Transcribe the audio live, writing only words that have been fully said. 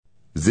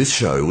This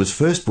show was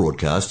first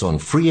broadcast on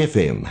Free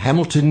FM,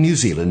 Hamilton, New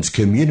Zealand's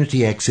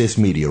community access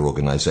media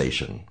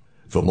organisation.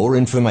 For more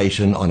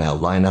information on our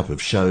lineup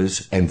of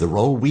shows and the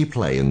role we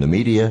play in the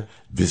media,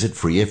 visit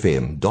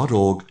freefm.org.nz.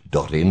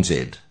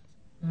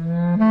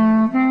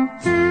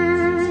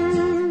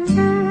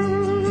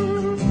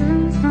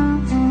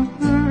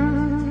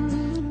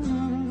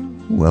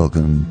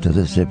 Welcome to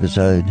this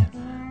episode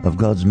of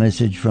God's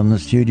Message from the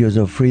studios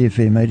of Free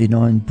FM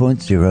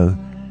 89.0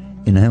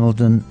 in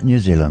Hamilton, New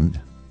Zealand.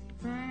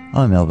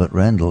 I'm Albert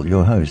Randall,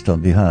 your host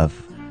on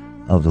behalf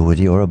of the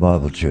Whitiora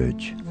Bible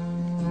Church.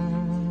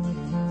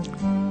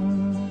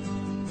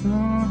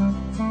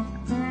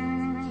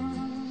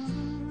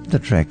 The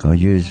track I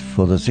use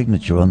for the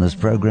signature on this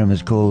program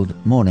is called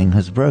Morning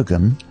Has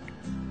Broken,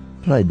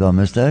 played by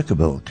Mr.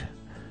 Ackerbilk.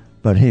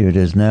 But here it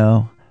is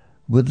now,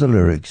 with the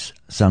lyrics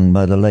sung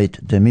by the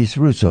late Demis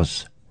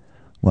Roussos,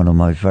 one of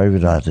my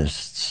favourite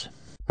artists.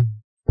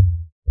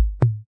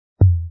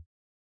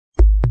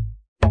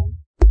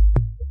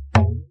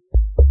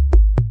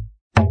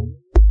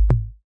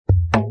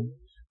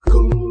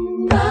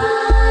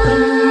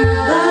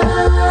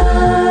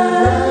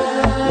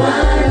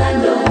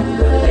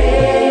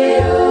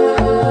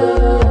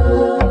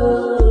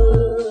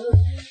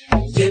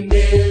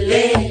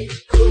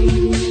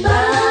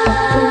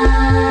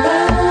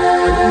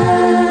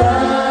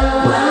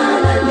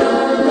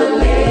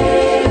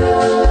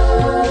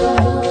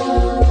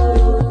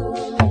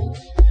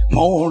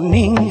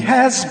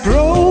 Has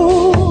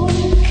broken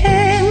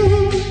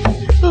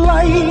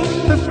like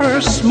the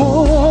first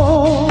morning.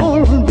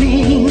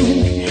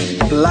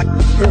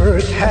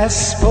 Blackbird has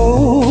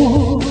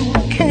spoken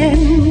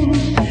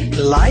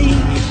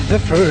like the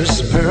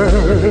first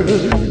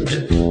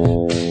bird.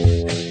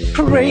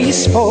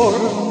 Praise for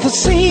the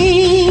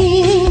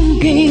singing,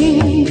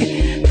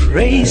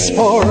 praise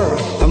for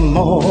the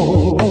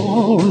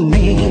morning,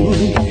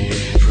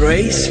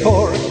 praise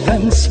for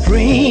them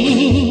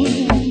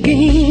springing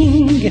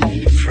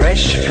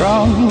fresh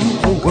from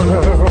the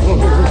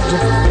world.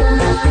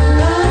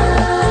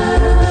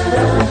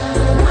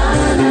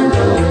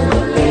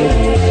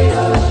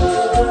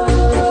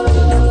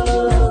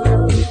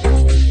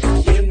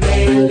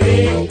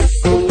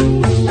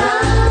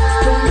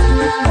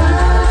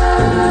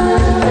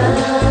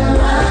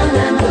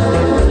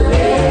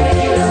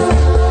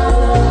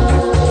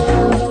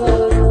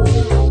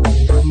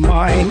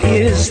 Mine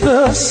is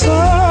the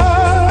sunlight,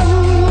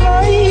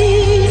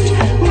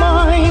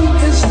 mine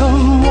is the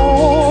morning,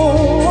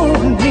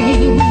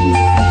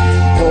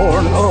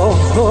 born of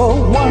the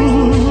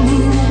one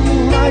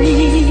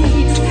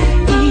light,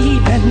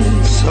 even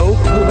so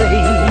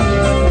plain.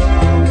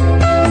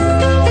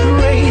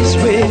 Praise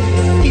with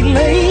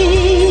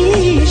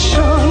elation,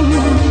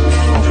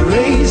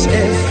 praise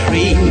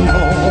every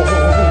morning,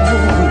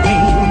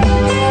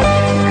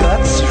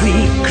 God's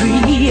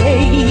recreation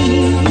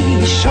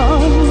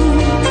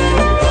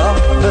of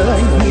the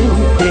new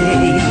day.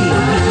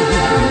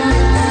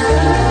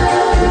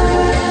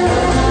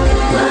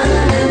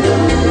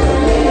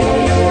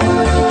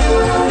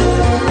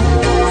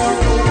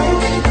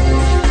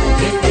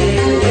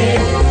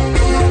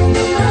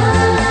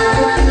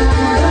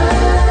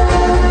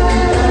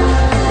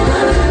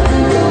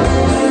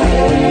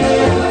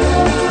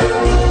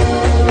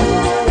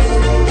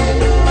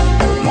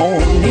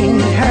 Morning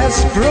has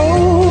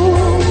broken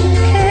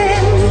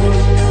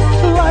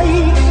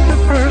like the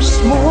first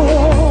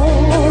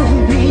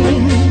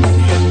morning.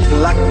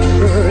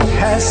 Blackbird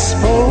has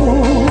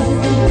spoken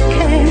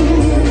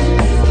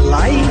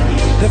like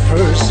the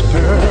first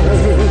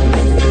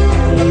bird.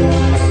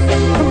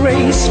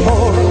 Praise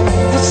for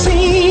the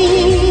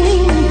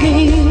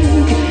singing,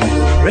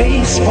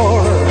 praise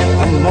for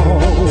the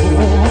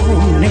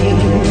morning,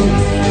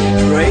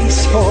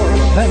 praise for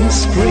them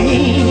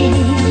springing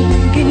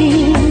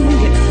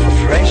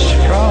fresh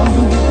from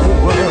the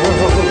world.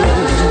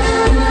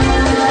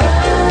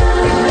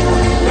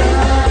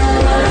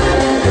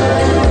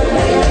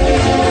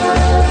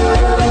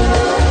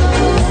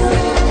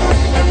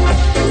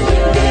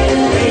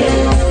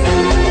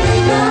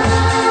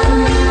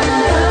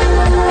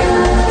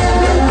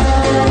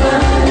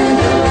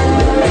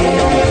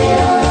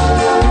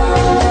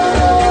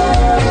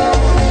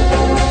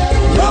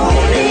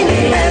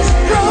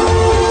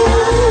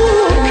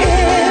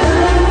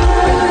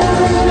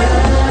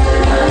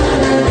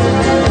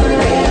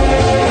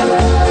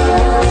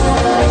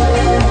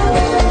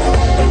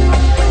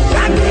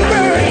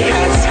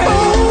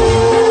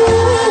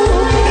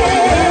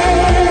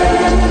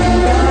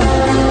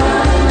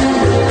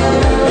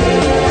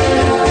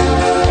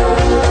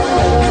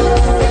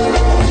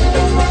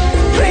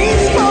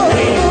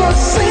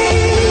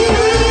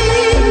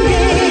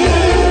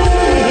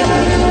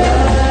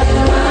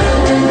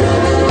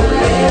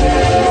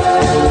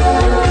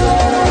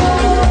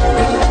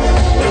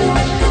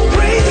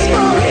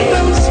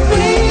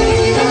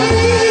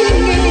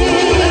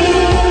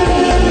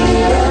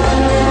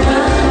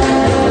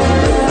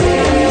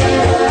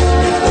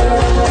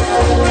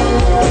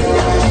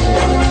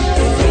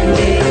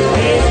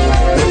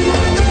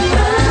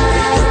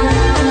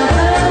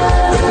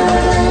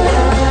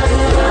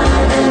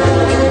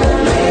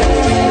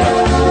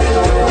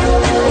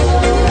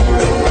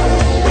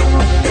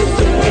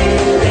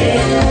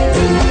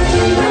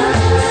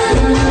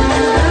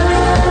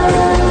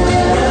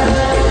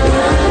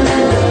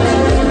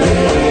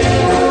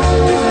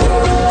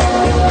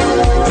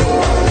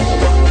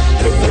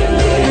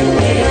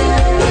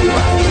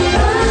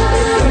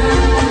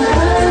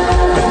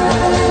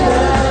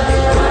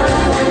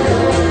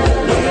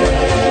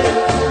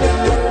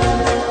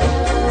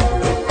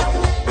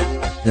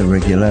 The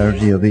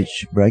regularity of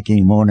each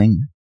breaking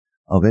morning,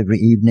 of every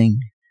evening,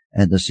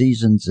 and the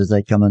seasons as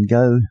they come and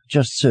go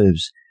just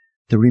serves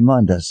to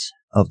remind us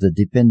of the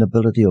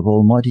dependability of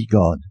Almighty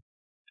God,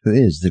 who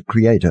is the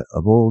Creator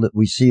of all that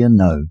we see and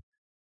know,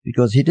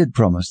 because He did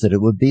promise that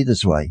it would be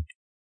this way.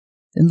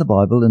 In the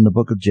Bible, in the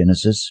book of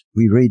Genesis,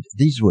 we read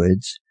these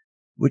words,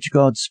 which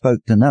God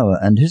spoke to Noah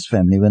and his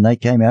family when they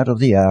came out of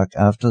the ark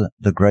after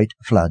the great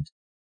flood.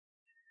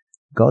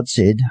 God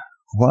said,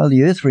 "While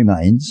the earth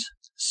remains,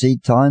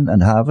 seed time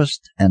and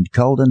harvest, and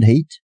cold and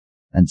heat,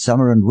 and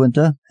summer and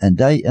winter, and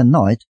day and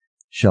night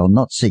shall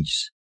not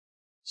cease."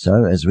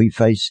 So as we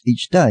face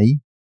each day,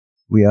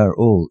 we are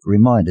all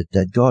reminded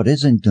that God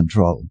is in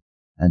control,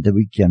 and that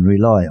we can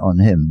rely on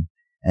Him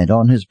and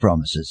on His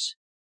promises.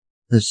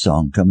 This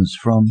song comes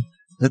from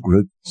the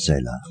group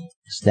Selah,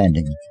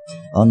 Standing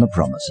on the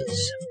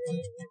Promises.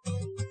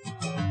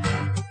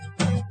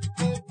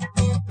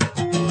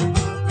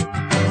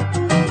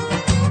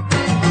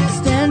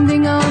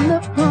 Standing on the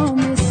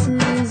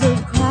promises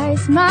of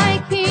Christ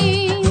my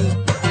King,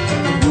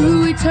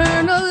 through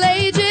eternal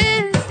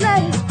ages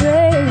let His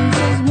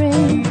praises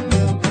ring.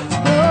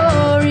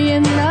 Glory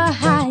in the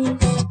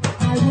highest,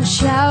 I will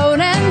shout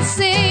and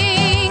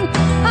sing.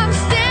 I'm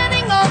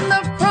standing on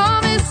the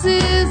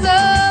promises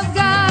of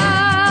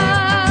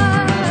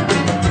God.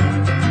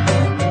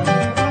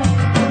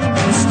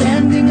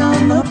 Standing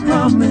on the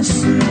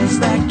promises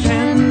that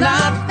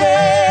cannot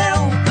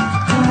fail.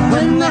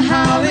 When the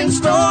howling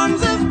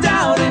storms of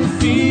doubt and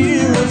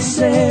fear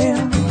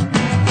assail,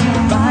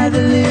 by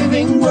the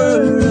living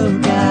word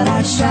of God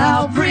I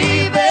shall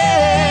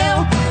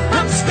prevail.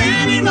 I'm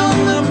standing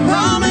on the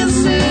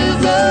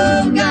promises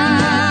of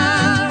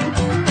God.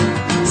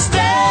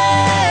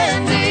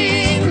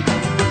 Standing,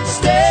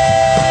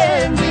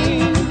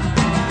 standing,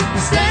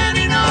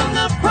 standing on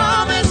the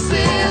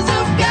promises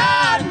of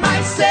God,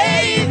 my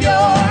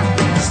Savior.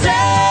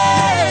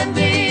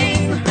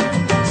 Standing,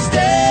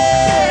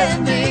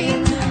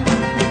 standing,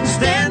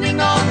 standing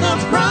on the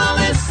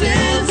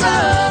promises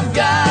of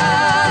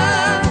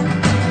God.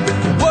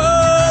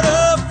 What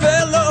a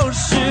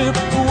fellowship,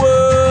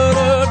 what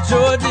a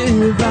joy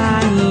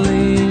divine,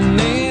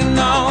 leaning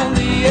on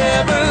the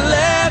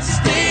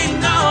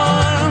everlasting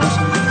arms.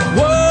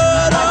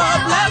 What a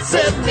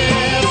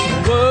blessedness,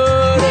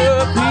 what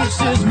a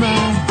peace is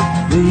mine,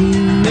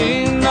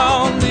 leaning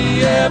on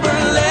the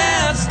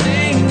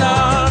everlasting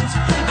arms.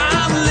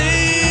 I'm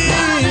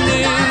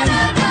leaning,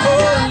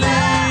 oh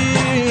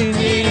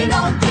leaning,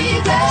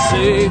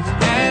 safe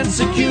and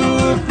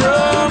secure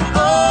from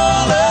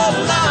all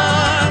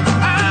alarm.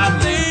 I'm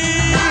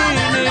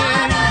leaning,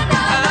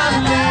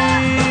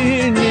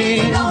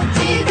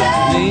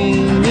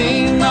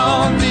 leaning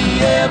on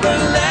the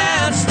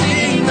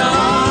everlasting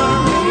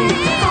arms.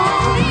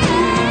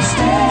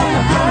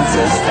 Stand,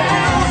 promises,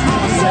 stand,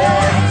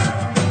 promises.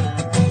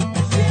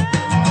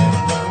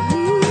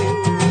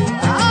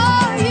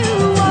 Are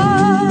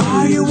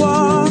you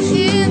washed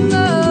In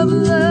the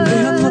blood,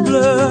 in the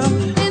blood,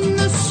 in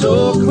the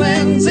so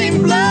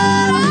cleansing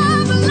blood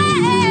of the of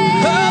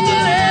the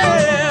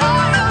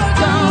Lamb?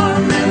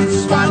 Garments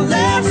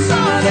spotless,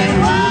 are they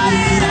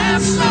white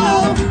as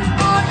snow?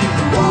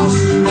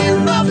 Washed in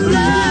the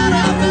blood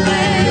of the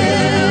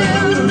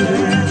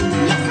Lamb.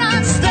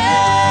 I'm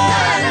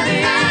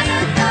Standing,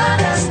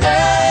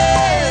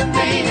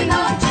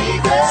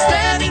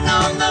 standing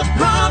on the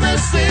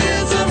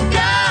promises of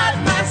God,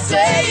 my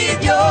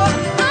Savior.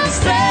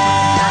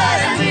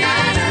 Standing,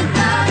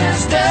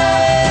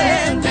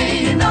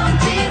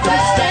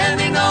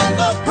 standing on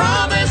the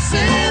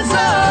promises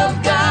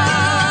of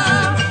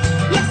God.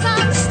 Yes,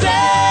 I'm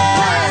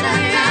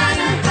Standing,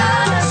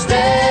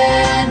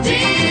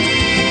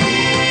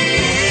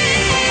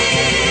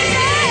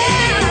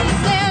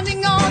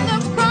 standing on the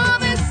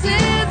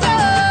promises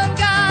of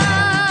God.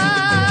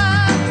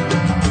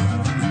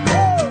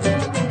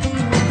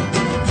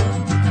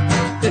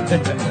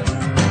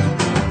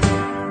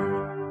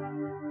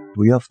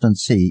 We often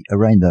see a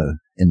rainbow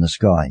in the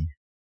sky.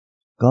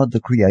 God the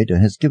Creator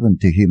has given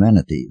to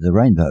humanity the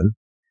rainbow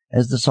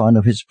as the sign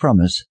of His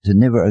promise to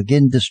never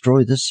again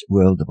destroy this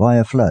world by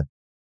a flood.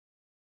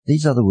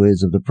 These are the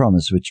words of the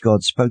promise which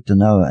God spoke to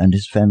Noah and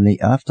his family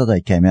after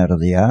they came out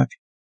of the ark.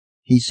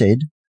 He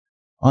said,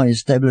 "I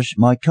establish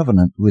my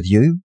covenant with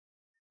you.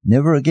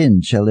 Never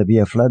again shall there be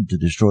a flood to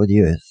destroy the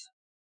earth.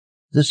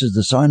 This is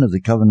the sign of the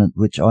covenant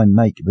which I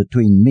make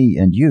between me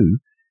and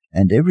you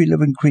and every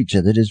living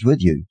creature that is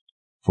with you,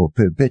 for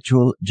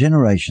perpetual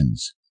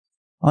generations.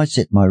 I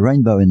set my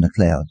rainbow in the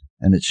cloud,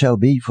 and it shall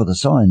be for the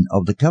sign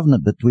of the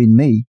covenant between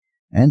me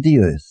and the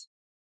earth.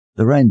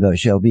 The rainbow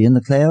shall be in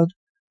the cloud.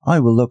 I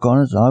will look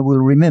on it, I will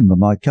remember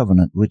my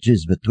covenant which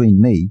is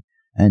between me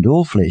and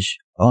all flesh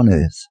on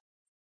earth."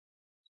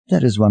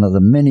 That is one of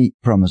the many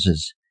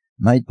promises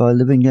made by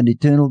living and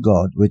eternal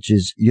God, which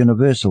is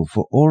universal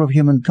for all of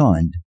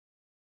humankind.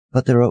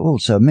 But there are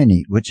also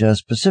many which are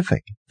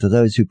specific to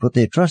those who put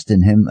their trust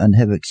in Him and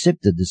have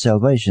accepted the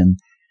salvation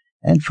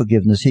and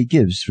forgiveness He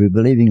gives through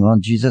believing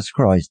on Jesus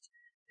Christ,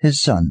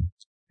 His Son,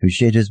 who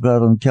shed his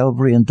blood on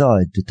Calvary and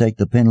died to take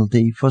the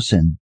penalty for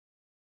sin.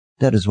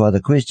 That is why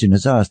the question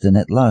is asked in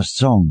that last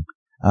song,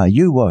 are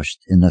you washed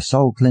in the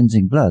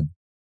soul-cleansing blood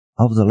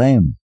of the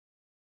Lamb?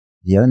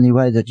 The only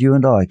way that you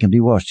and I can be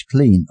washed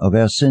clean of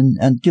our sin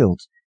and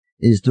guilt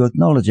is to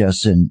acknowledge our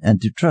sin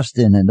and to trust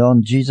in and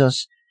on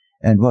Jesus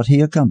and what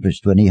he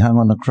accomplished when he hung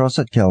on the cross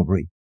at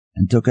Calvary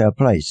and took our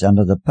place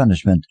under the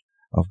punishment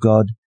of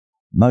God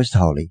Most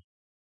Holy.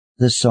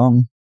 This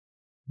song,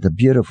 the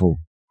beautiful,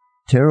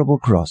 terrible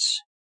cross,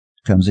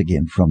 comes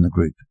again from the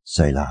group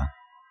Selah.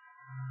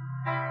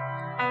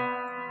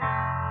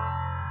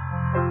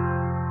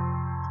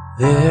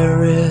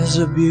 There is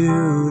a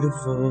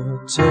beautiful,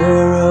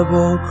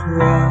 terrible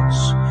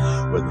cross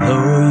where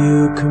though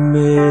you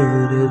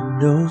committed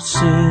no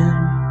sin,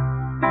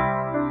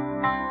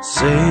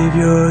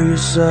 Savior, you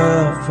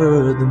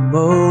suffered the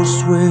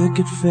most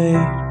wicked fate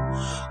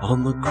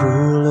on the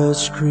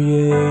cruelest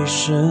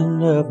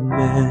creation of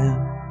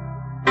man.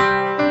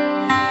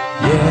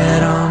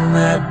 Yet on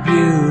that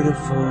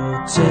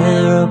beautiful,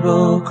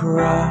 terrible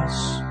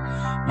cross,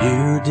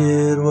 you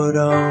did what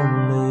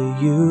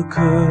only you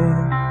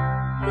could,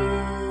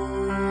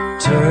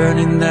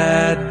 turning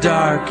that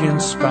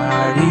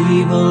dark-inspired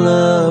evil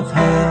of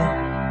hell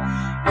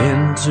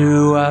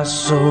into our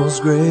soul's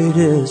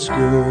greatest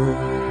good.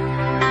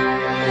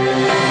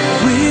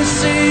 We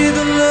see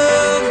the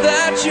love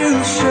that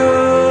you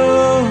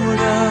showed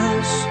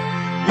us.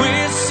 We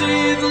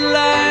see the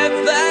life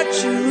that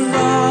you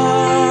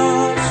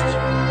lost.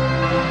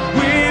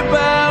 We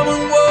bow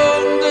and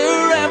wonder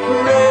and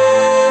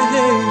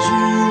praise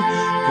you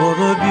for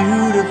the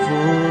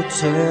beautiful,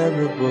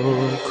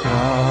 terrible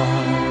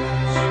cross.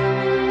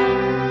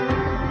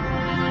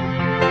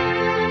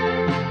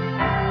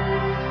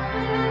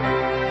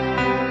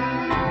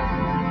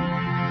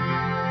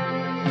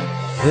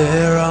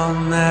 There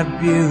on that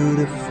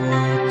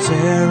beautiful,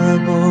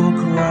 terrible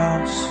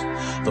cross,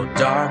 though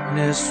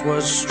darkness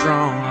was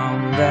strong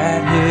on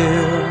that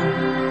hill,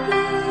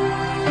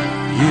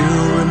 you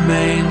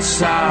remained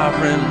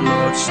sovereign,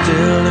 Lord,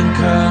 still in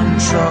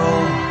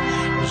control,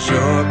 as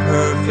your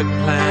perfect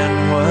plan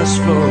was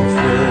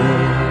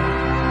fulfilled.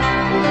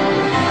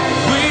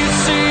 We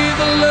see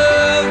the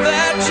love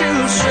that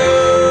you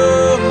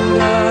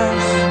showed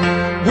us.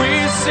 We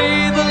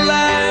see the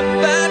life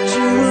that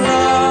you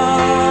lost.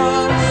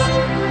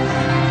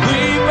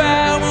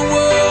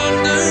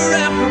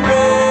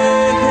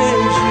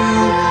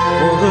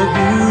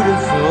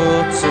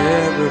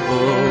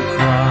 Terrible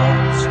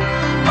cross.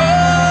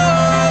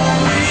 Oh,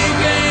 we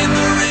gain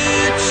the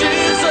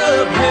riches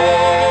of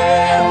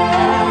heaven.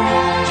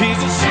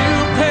 Jesus, you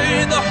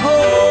paid the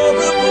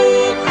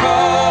horrible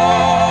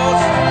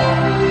cost.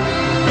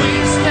 We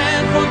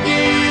stand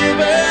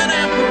forgiven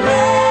and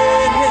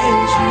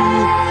praise you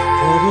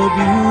for the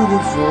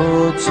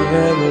beautiful,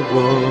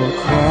 terrible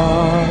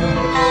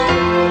cross.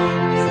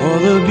 For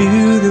the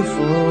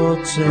beautiful,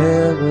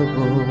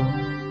 terrible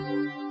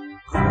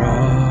cross.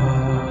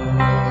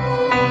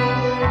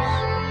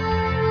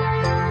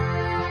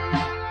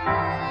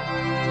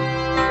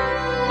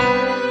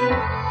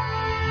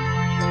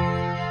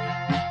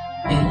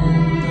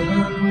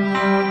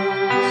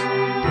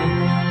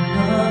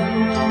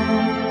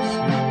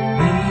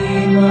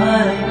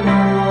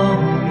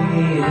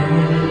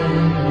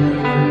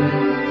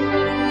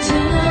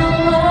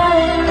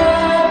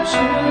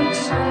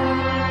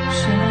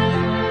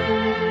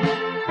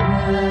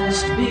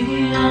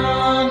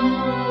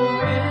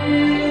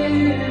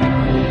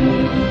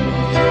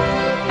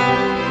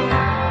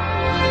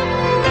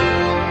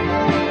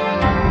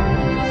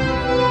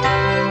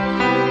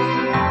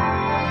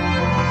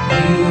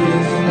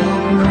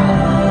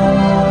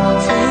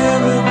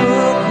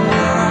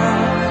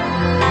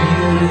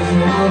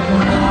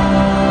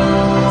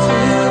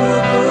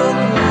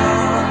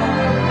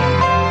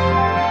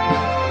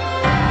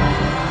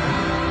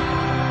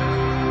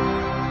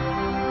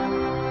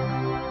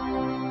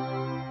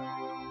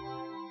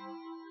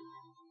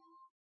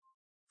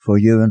 For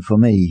you and for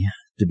me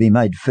to be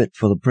made fit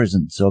for the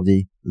presence of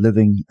the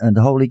living and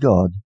holy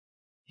God,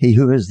 he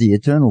who is the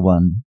eternal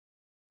one,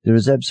 there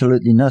is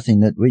absolutely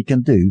nothing that we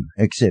can do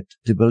except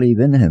to believe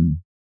in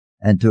him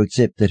and to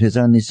accept that his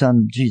only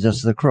Son,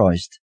 Jesus the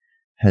Christ,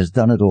 has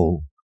done it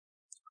all.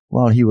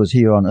 While he was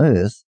here on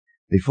earth,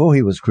 before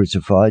he was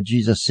crucified,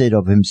 Jesus said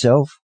of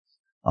himself,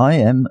 I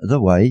am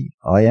the way,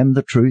 I am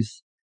the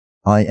truth,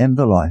 I am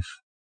the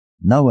life.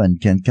 No one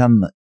can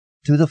come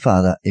to the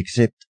Father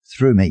except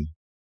through me.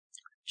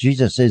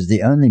 Jesus is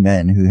the only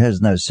man who has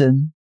no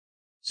sin,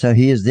 so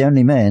he is the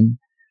only man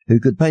who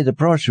could pay the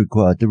price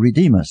required to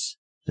redeem us,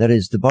 that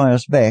is, to buy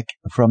us back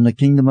from the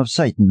kingdom of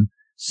Satan,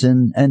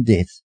 sin and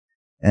death,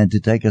 and to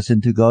take us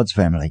into God's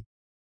family.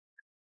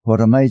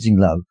 What amazing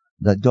love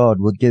that God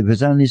would give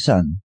his only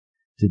Son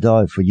to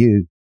die for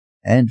you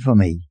and for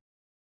me.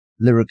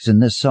 Lyrics in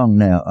this song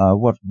now are,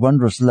 what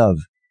wondrous love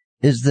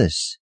is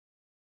this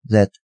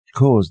that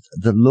caused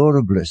the Lord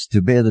of bliss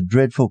to bear the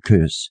dreadful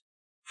curse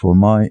for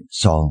my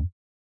soul.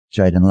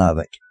 Jaden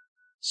Larvick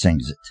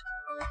sings it.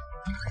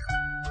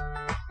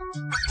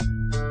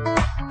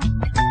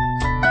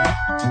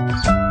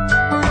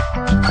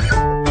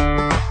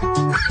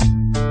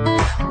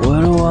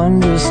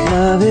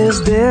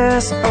 is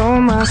this,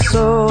 oh my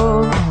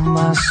soul, oh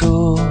my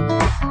soul?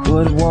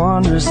 What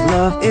wondrous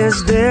love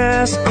is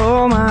this,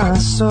 oh my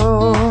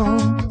soul?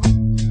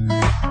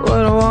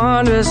 What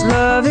wondrous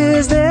love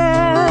is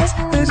this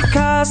that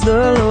caused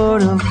the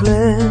Lord of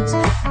bliss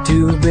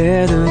to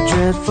bear the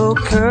dreadful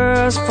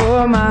curse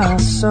for my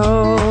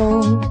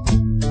soul?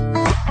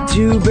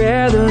 To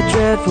bear the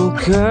dreadful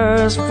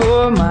curse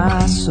for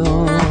my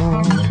soul.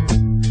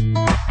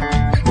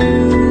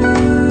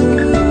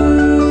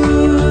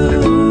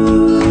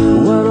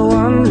 What a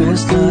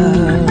wondrous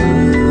love.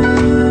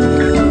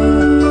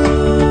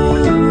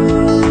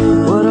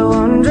 What a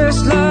wondrous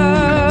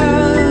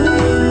love.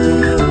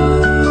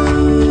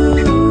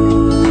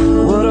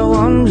 What a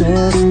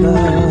wondrous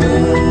love.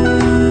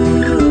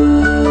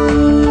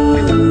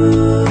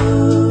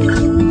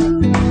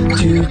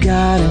 To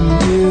God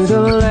and to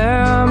the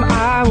Lamb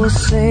I will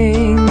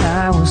sing,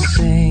 I will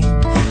sing.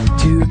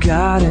 To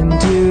God and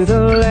to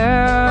the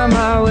Lamb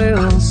I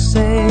will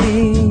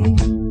sing.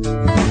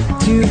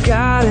 To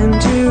God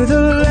and to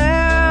the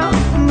Lamb,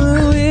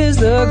 who is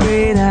the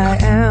great I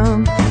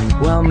am.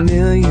 While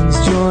millions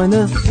join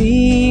the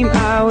theme,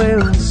 I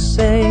will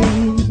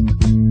sing.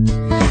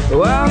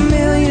 While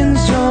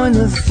millions join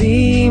the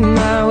theme,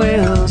 I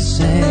will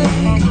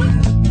sing.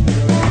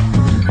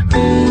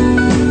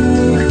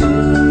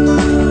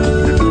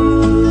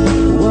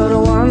 What a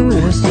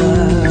wondrous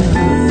love.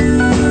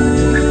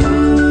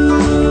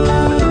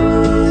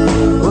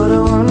 What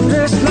a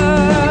wondrous love.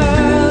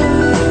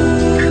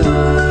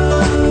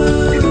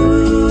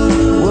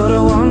 What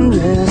a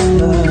wondrous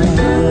love.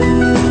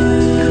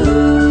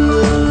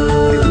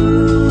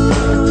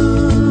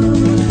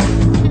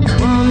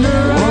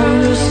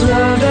 Wondrous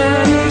love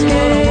that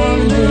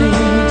gave me.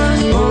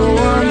 Oh,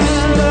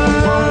 wondrous love.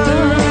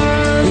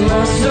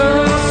 My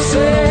soul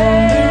saved.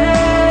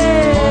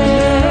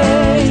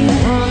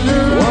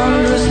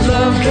 Wondrous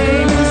love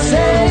came and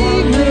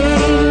saved me.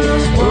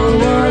 Oh,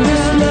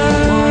 wondrous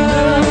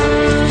love.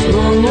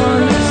 Oh,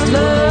 wondrous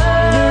love.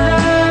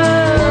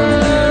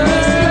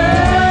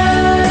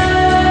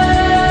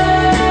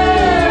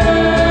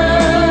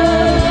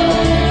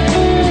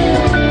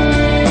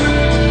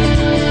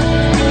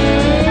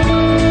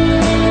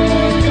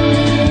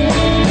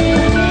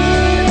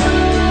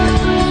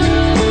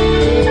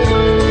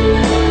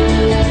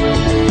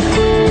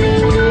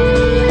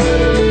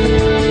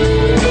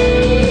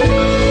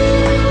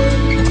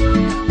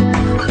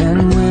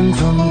 And when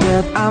from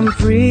death I'm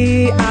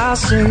free, I'll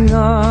sing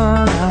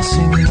on, I'll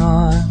sing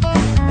on.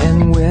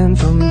 And when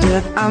from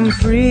death I'm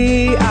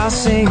free, I'll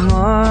sing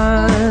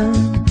on.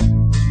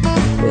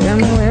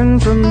 And when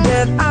from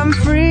death I'm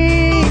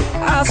free,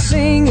 I'll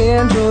sing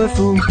in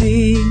joyful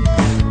glee.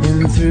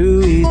 And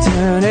through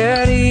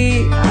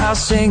eternity, I'll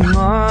sing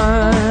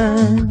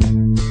on.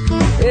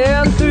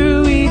 And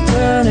through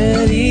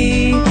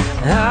eternity,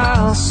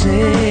 I'll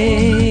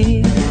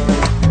sing.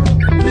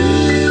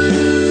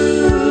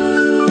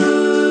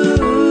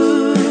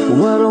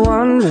 What a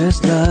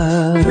wondrous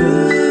love.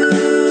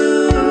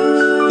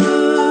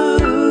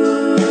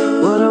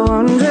 What a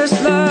wondrous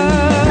love.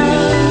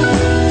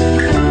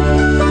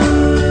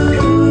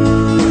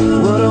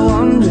 What a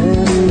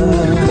wondrous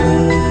love.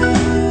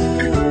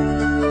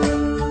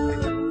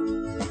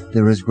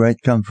 There is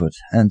great comfort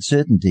and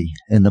certainty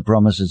in the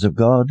promises of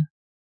God,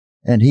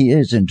 and He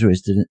is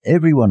interested in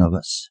every one of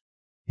us.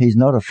 He's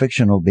not a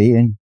fictional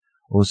being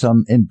or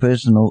some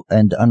impersonal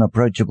and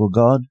unapproachable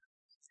God.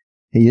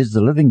 He is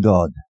the living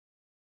God.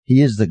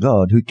 He is the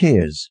God who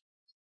cares.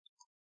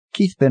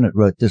 Keith Bennett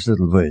wrote this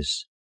little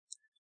verse.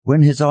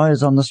 When His eye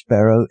is on the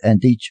sparrow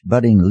and each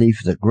budding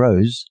leaf that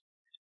grows,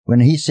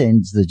 when He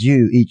sends the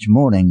dew each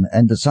morning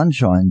and the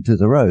sunshine to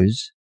the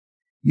rose,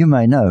 you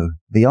may know,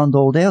 beyond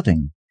all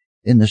doubting,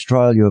 in this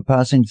trial you are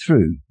passing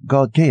through,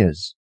 God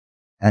cares,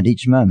 and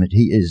each moment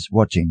He is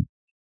watching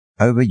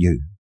over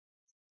you.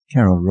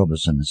 Carol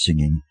Robertson is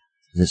singing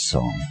this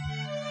song.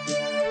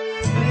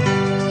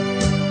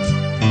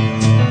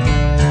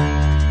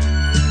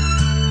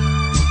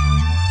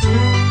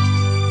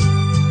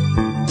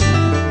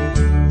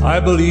 I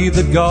believe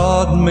that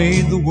God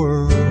made the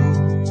world,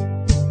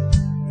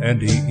 and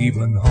He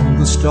even hung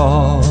the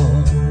stars.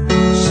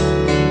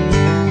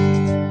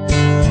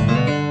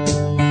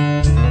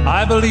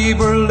 I believe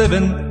we're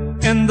living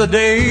in the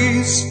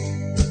days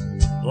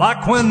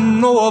like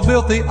when Noah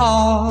built the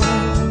ark.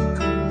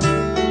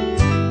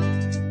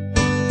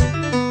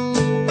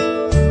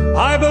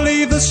 I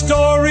believe the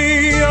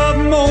story of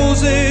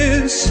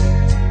Moses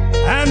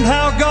and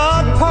how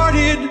God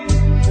parted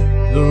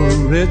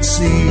the Red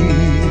Sea.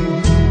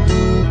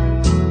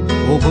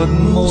 Oh, but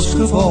most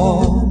of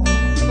all,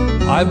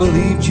 I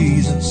believe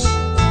Jesus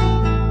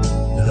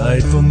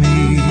died for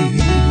me.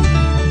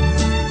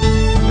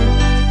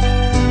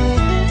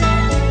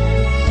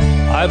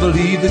 I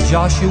believe that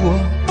Joshua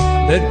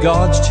led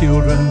God's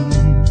children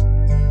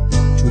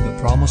to the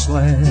promised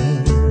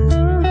land.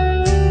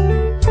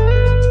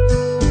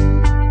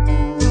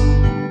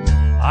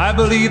 I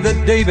believe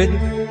that David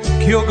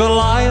killed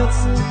Goliath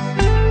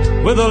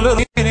with a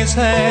little in his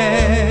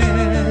hand.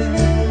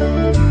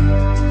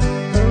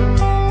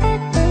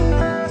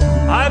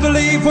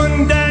 believe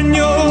when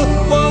Daniel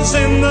was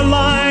in the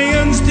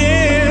lion's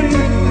den,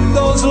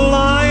 those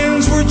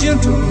lions were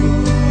gentle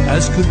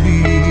as could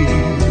be.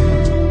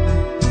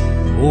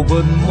 Oh,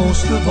 but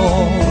most of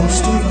all,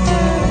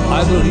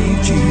 I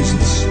believe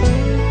Jesus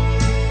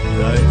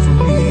died for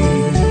me.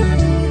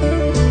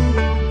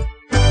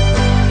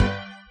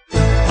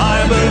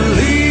 I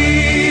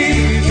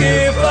believe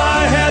if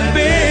I had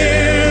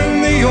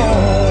been the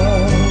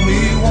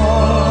only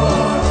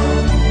one,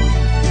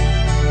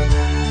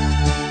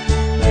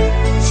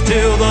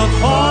 still the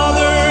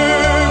Father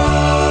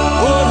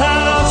would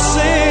have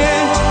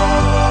sent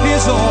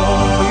His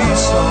only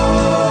Son.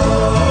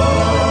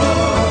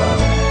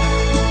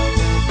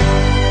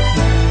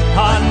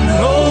 I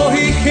know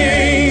He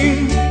came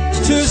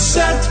to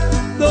set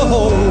the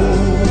whole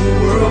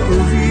world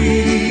free.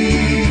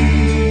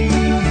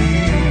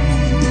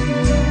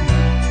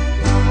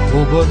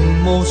 Oh, but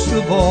most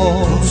of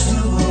all,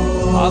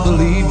 I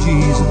believe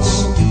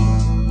Jesus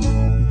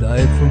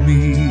died for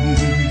me.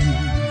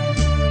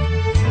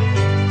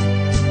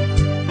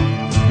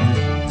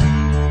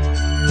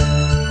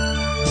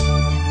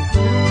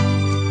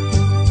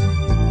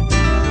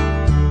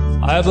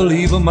 I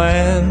believe a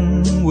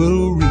man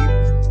will reap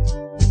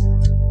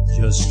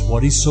just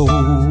what he sows.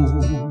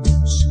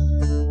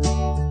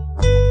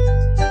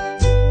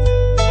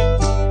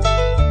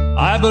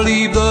 I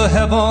believe the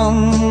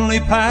heavenly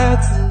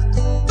path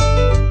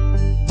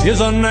is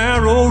a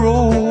narrow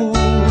road.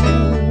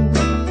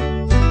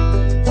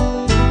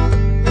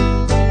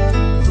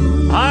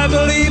 I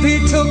believe He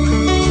took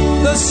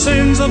the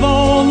sins of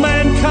all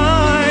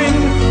mankind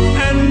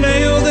and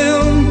nailed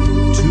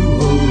them to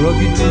a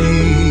rugged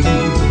tree.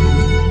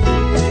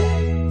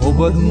 Oh,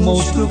 but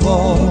most of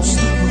all,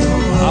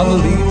 I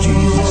believe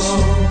Jesus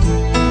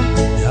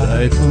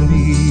died for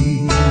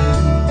me.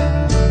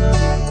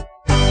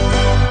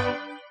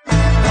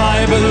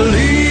 I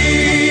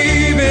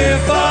believe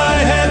if I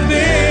had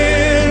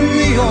been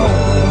the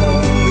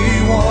only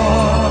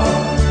one,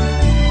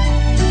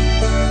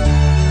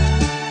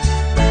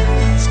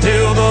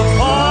 still the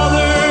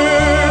Father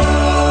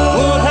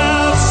would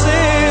have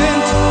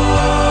sent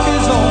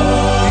His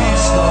only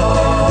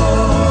Son.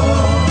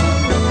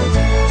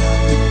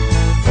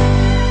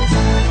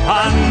 I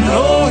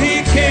know He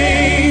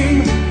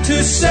came to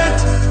set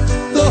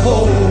the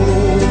whole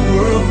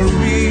world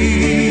free.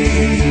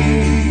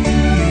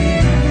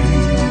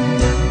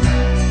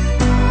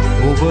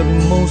 Oh, but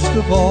most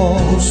of all,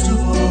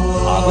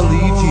 I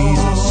believe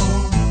Jesus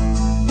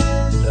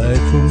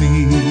died for me.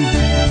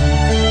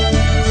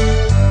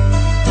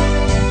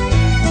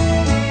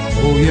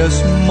 Oh, yes,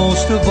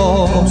 most of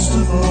all,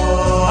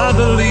 I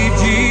believe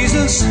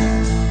Jesus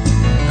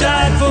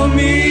died for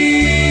me.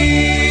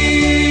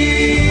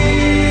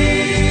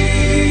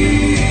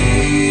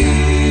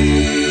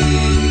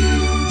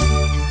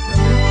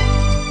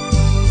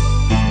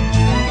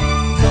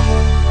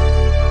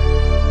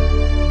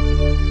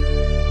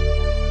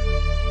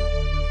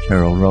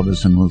 Carol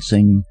Robertson will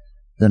sing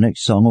the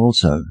next song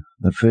also,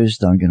 but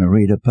first I'm going to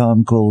read a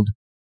poem called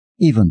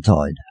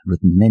Eventide,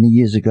 written many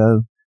years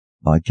ago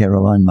by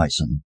Caroline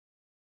Mason.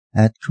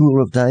 At cool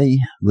of day,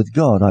 with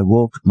God I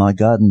walk my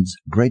garden's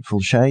grateful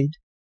shade.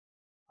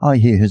 I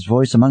hear His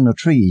voice among the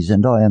trees,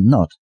 and I am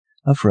not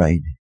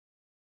afraid.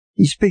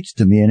 He speaks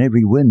to me in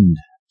every wind,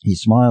 He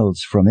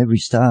smiles from every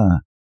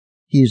star.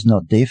 He is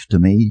not deaf to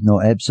me,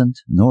 nor absent,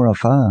 nor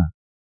afar.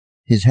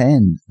 His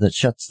hand that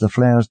shuts the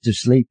flowers to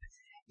sleep,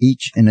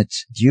 each in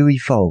its dewy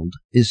fold,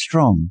 is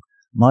strong,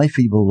 my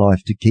feeble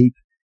life to keep,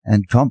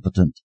 and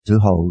competent to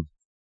hold.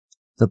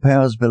 The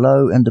powers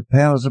below and the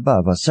powers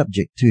above are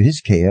subject to His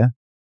care.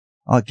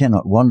 I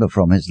cannot wander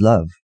from His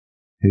love,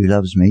 who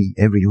loves me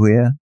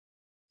everywhere.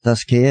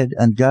 Thus cared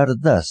and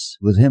guarded thus,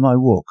 with Him I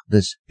walk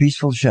this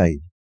peaceful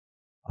shade.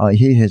 I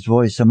hear His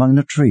voice among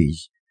the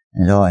trees,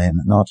 and I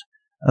am not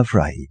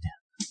afraid.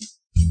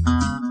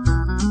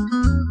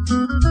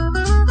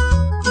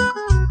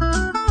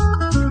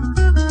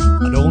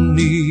 I don't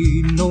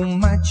need no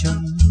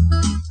mansion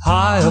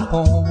high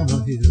upon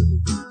a hill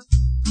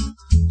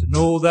to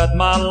know that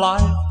my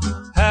life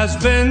has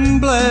been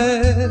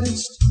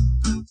blessed.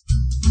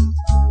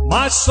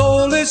 My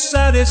soul is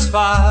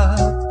satisfied,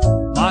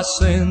 my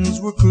sins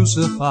were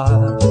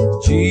crucified.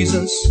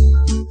 Jesus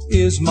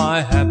is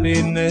my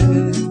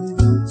happiness.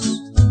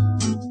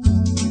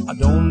 I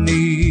don't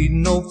need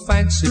no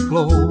fancy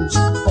clothes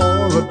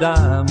or a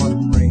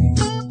diamond ring.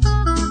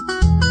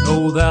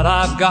 Know that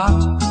I've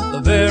got the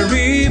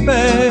very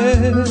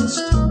best.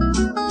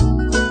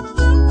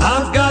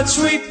 I've got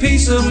sweet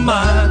peace of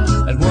mind,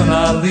 and when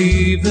I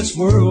leave this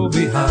world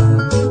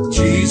behind,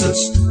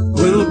 Jesus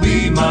will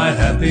be my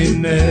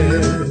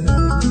happiness.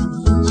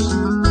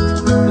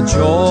 The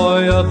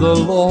joy of the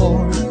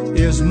Lord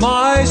is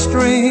my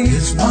strength.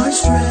 It's my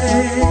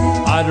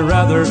strength. I'd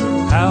rather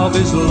have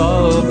His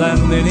love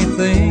than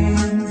anything.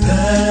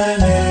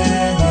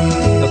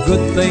 The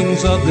good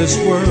things of this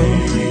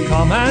world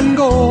come and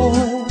go,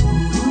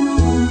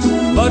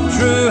 but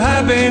true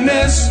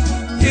happiness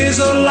is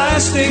a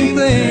lasting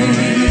thing.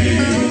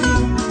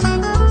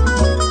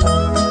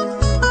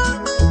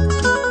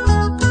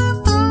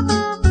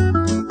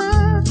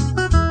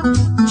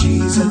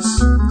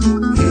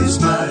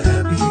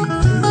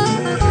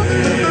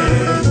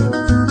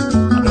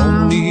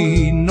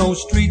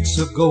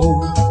 of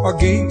gold or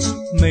gates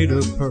made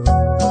of pearl.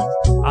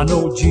 I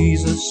know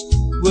Jesus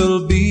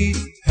will be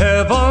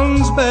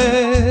heaven's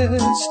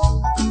best.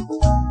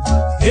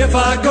 If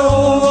I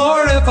go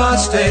or if I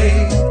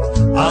stay,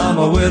 I'm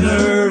a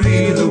winner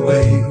either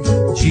way.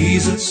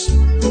 Jesus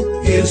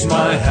is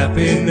my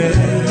happiness.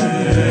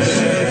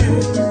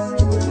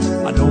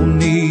 I don't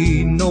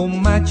need no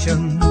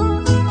mansion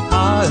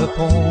high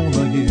upon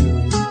a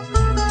hill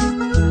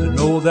to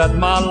know that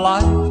my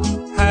life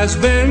has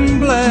been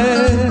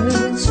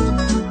blessed.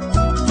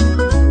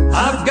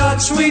 I've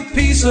got sweet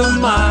peace of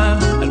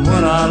mind, and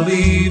when I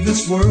leave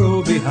this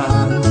world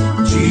behind,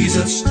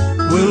 Jesus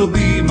will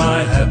be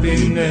my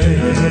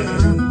happiness.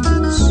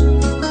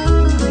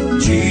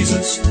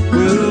 Jesus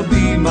will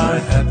be my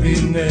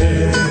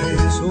happiness.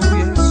 Oh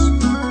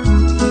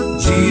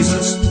yes,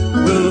 Jesus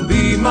will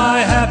be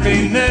my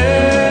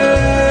happiness.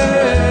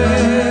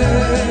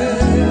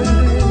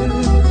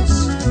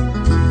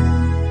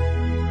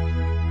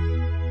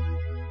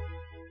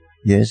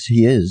 Yes,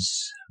 He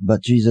is,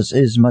 but Jesus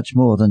is much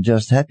more than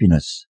just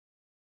happiness.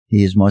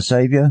 He is my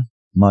Saviour,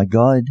 my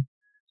guide,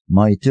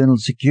 my eternal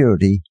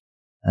security,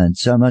 and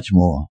so much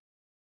more.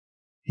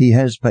 He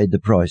has paid the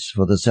price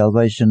for the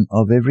salvation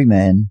of every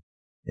man,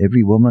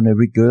 every woman,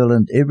 every girl,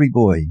 and every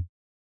boy.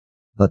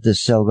 But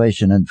this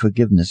salvation and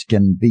forgiveness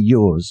can be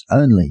yours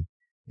only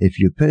if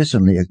you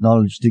personally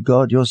acknowledge to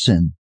God your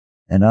sin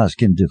and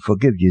ask Him to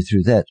forgive you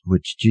through that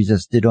which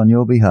Jesus did on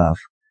your behalf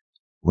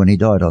when He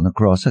died on the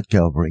cross at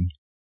Calvary.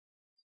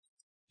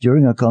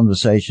 During a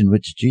conversation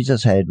which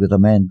Jesus had with a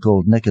man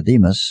called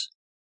Nicodemus,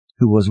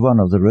 who was one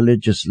of the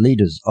religious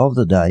leaders of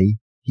the day,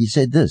 He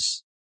said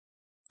this: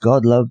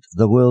 God loved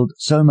the world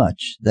so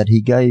much that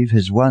He gave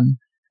His one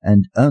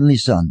and only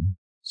Son,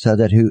 so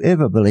that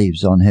whoever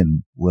believes on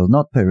Him will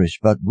not perish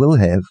but will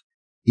have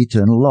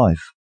eternal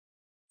life.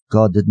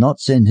 God did not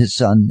send His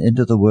Son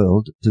into the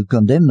world to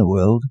condemn the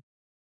world,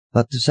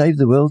 but to save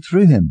the world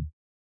through Him.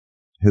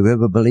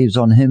 Whoever believes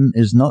on Him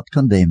is not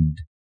condemned,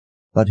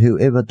 but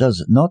whoever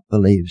does not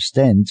believe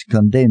stands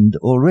condemned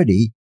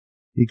already,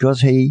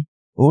 because he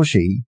or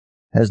she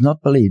has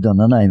not believed on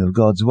the name of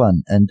God's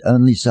one and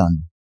only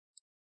Son.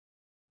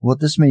 What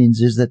this means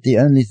is that the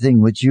only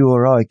thing which you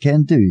or I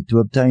can do to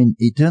obtain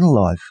eternal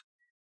life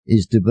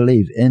is to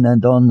believe in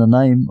and on the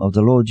name of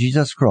the Lord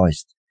Jesus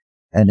Christ,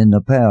 and in the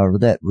power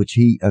of that which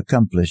He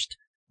accomplished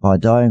by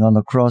dying on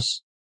the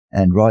cross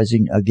and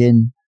rising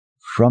again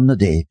from the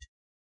dead.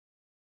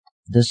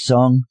 This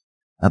song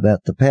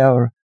about the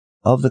power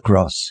of the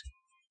cross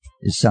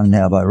is sung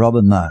now by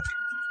Robin Mark,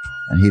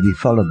 and he'll be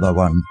followed by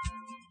one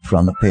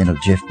from the pen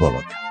of Jeff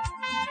Bullock.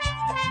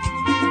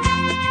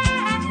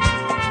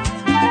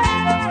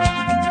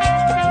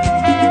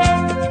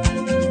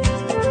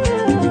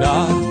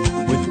 Not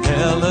with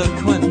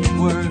eloquent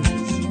words,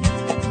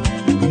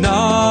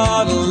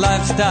 not a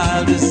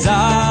lifestyle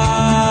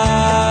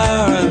desire.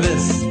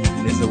 This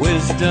is the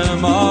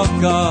wisdom of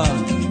God.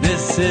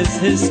 This is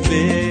His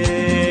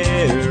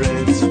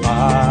Spirit's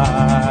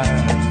fire.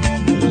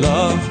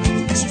 Love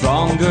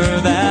stronger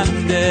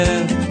than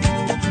death,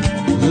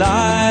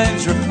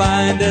 lives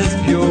refined as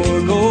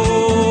pure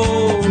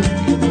gold,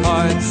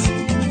 hearts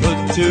put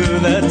to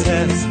the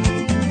test,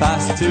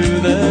 fast to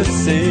the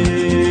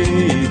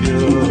Savior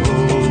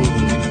hold.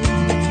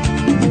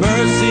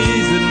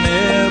 Mercies that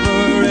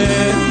never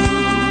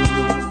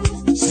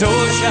end, so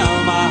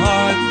shall my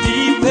heart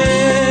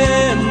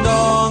depend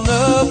on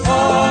the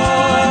power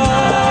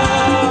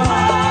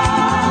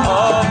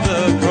of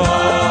the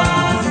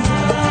cross.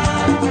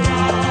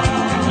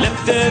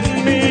 Lifted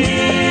me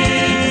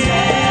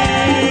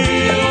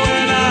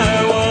when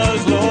I was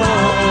lost.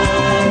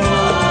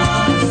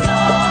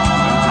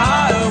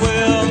 I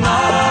will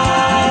not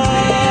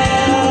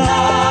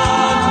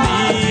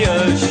be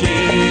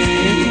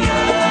ashamed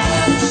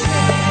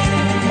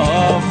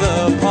of the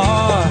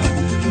power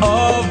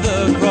of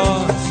the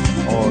cross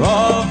or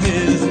of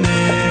His name.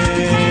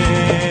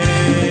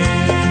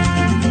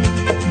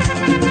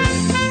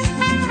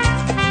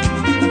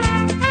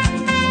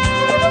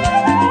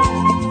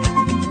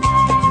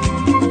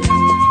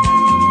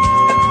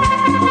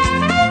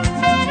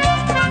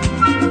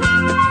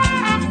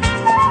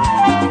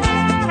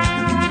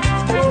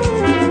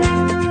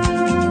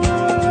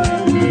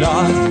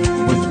 Not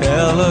with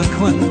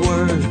eloquent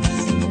words,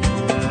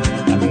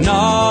 and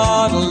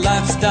not a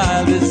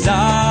lifestyle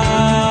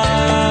desire.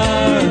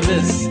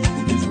 This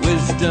is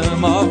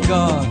wisdom of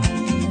God.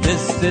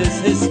 This is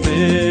His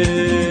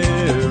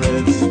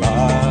Spirit's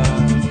fire.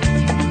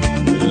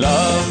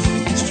 Love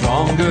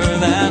stronger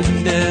than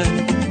death,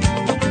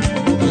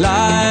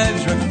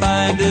 lives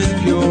refined as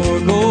pure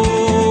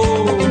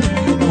gold,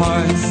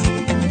 hearts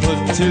put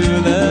to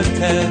the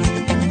test,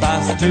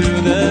 fast to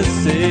the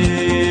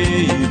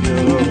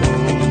Savior hold.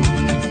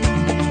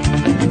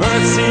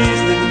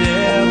 Mercies that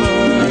never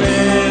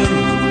end,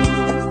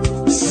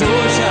 so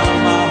shall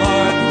my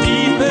heart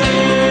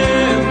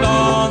depend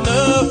on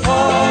the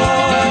power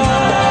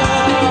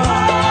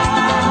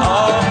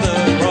of the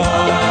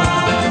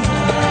cross.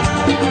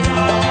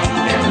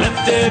 It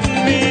lifted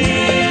me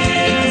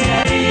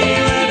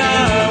when I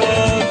was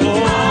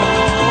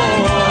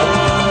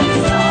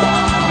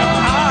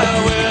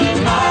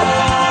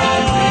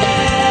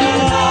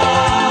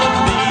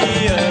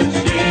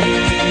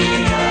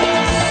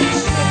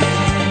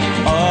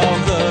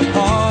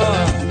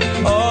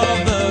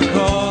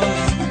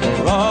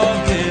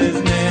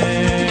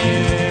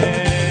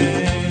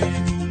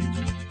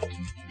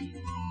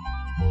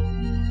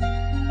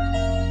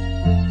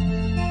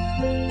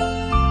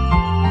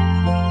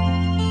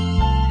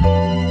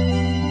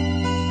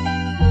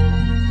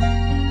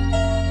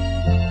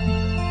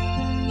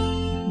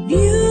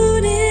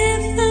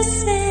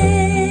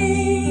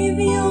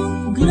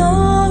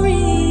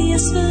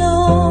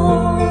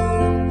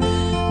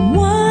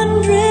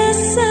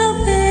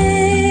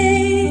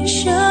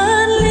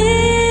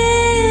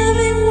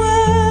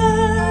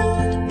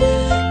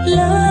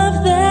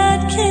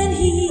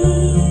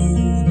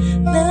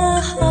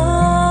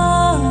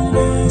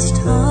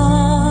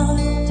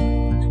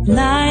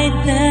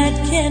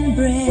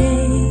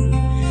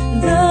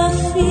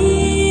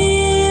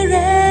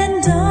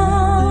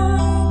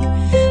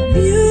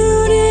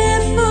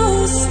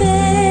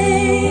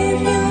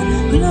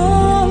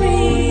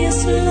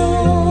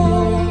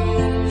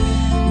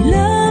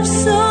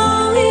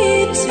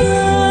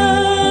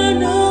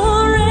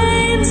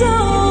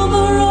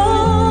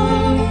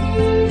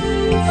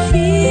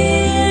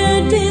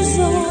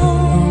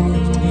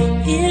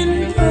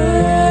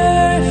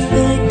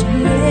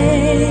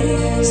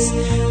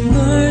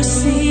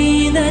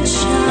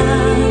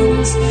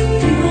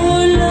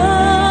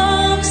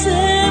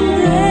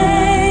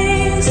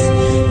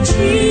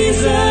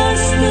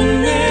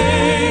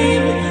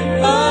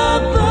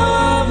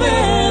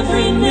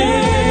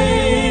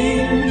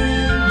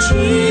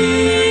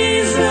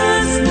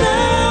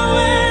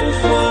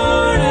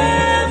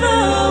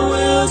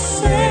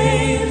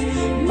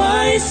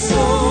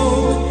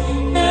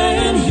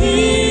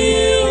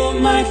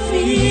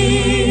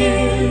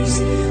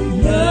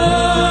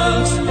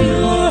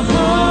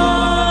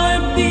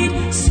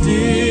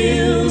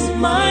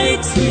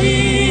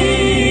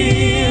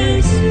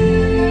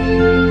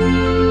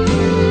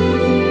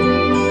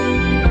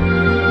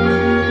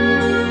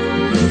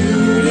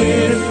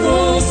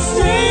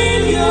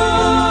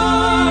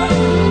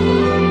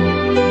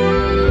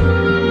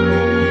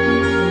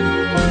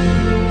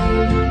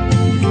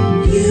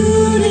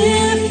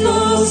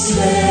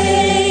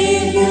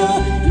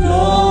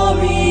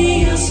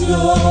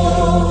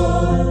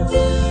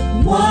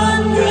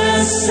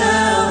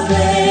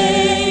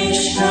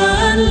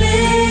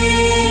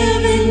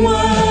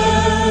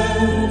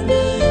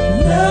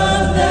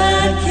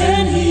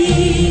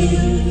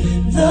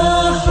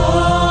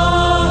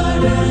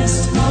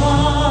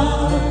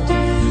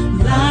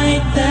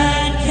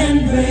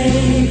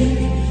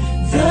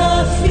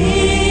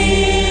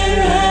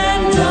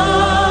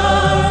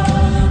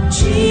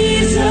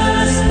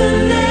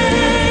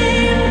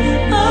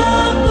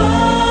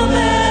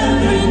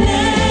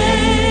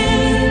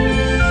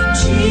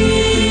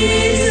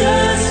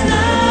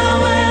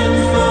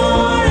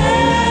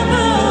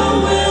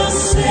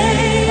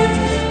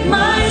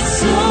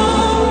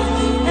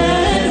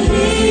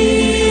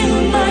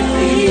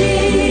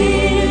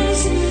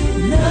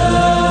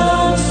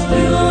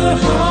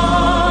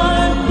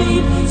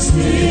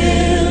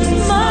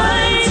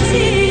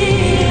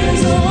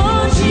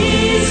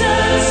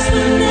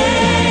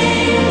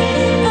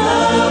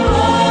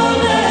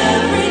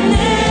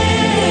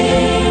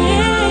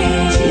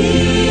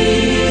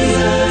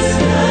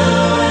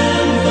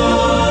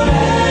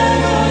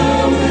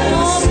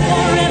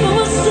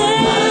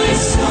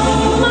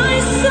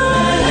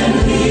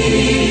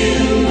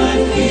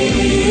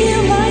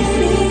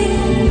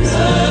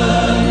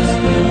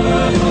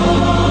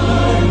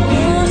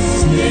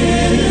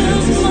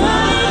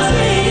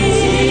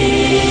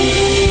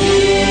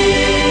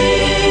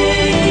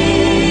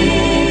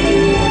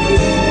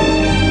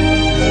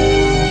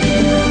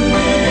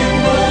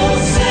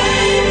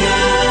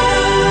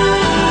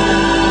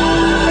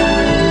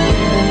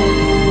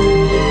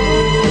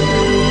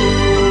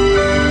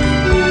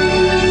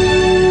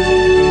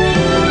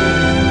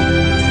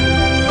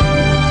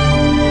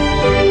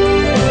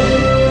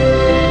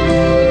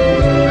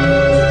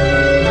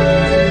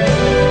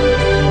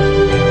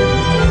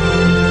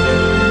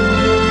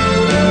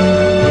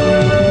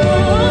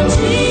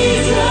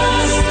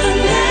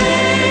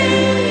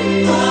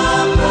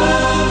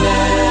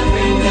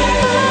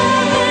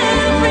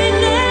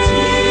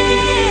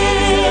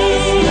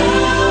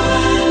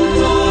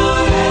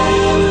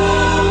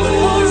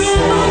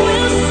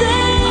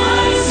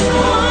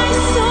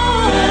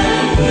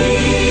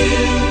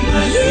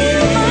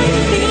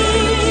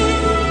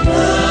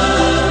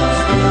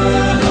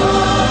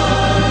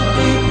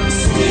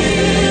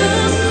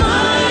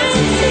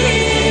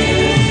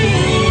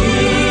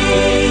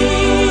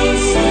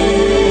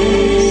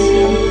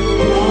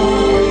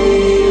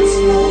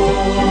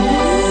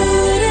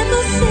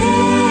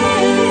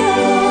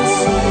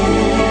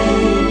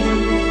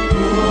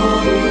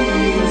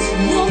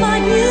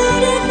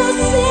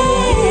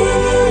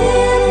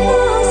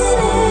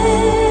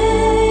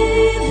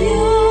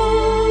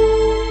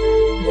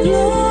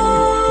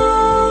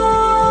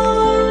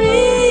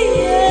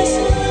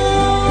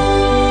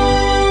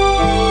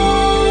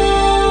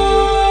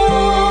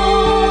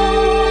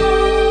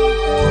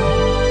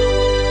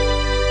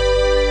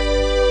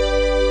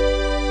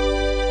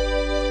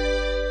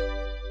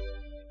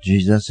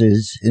Jesus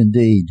is,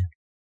 indeed,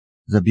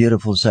 the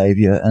beautiful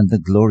Saviour and the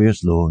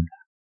glorious Lord.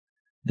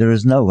 There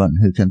is no one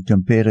who can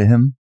compare to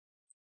him.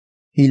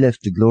 He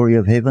left the glory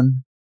of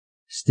heaven,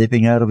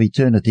 stepping out of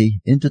eternity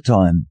into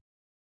time,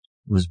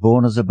 was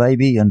born as a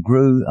baby and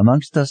grew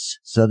amongst us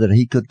so that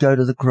he could go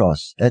to the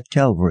cross at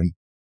Calvary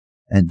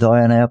and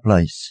die in our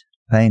place,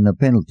 paying the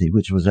penalty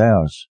which was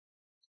ours.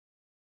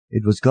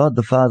 It was God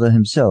the Father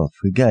himself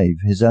who gave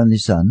his only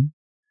Son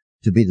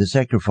to be the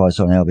sacrifice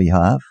on our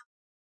behalf,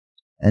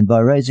 and by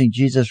raising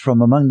Jesus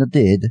from among the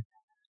dead,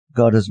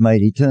 God has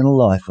made eternal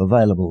life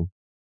available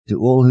to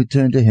all who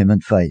turn to him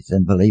in faith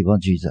and believe on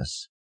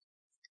Jesus.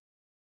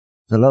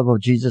 The love of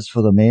Jesus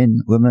for the men,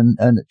 women,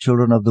 and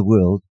children of the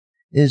world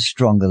is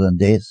stronger than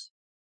death,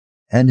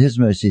 and his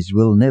mercies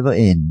will never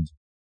end.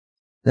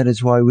 That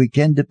is why we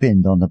can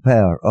depend on the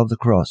power of the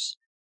cross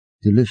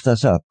to lift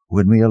us up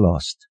when we are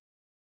lost.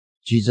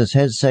 Jesus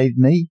has saved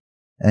me,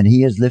 and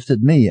he has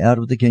lifted me out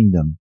of the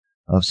kingdom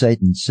of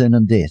Satan, sin,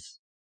 and death.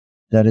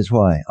 That is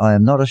why I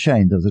am not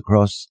ashamed of the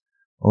cross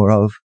or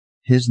of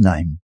his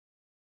name.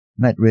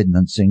 Matt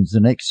Redman sings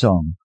the next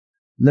song,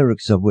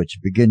 lyrics of which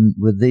begin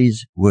with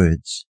these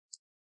words.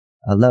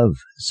 A love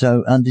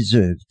so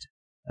undeserved,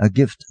 a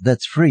gift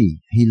that's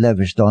free he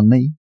lavished on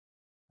me,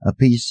 a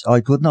peace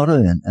I could not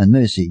earn, and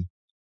mercy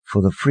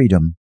for the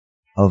freedom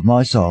of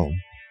my soul.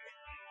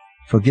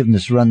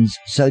 Forgiveness runs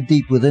so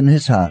deep within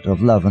his heart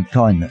of love and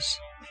kindness.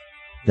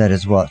 That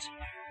is what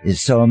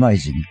is so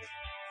amazing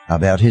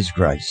about his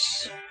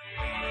grace.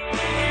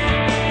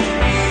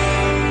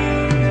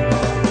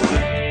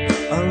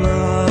 A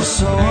love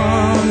so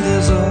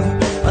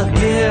undeserved, a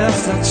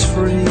gift that's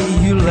free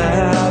you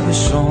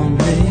lavish on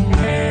me,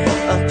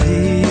 a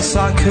peace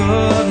I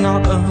could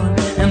not earn,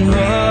 and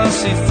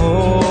mercy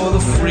for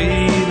the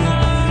freedom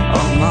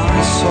of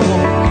my soul.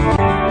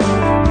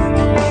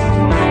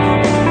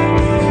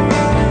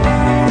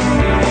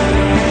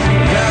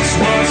 That's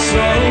what's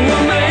so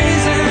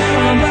amazing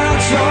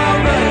about your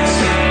grace.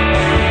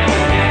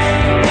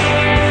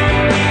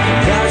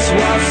 That's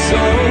what's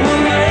so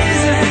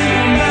amazing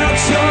about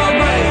your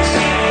grace.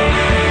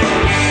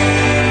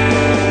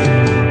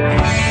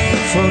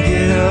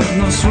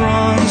 Forgiveness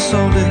runs so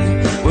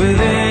deep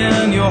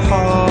within your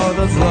heart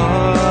of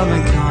love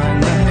and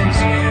kindness.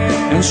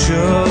 And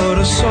should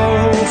a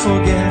soul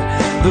forget,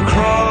 the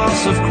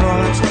cross of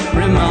Christ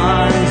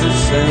reminds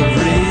us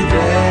every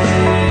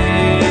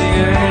day.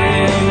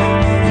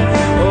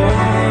 Oh,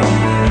 yeah.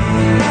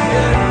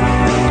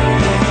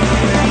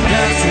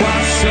 That's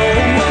what's so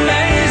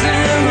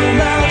amazing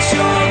about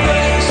your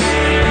grace.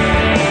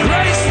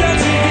 Grace that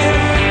you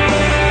give.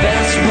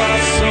 That's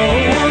what's so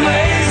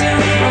amazing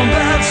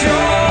about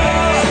your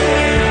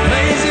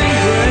amazing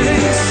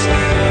grace.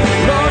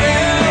 Lord,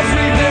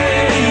 every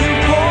day you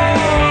pour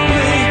on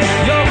me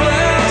your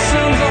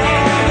blessings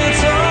of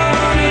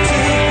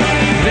eternity.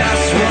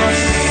 That's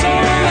what's so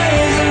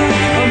amazing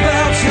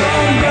about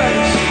your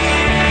grace.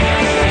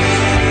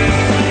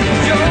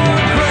 Your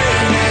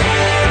grace,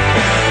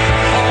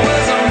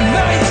 always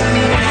amazing.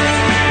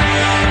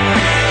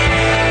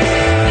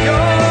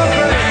 Your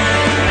grace,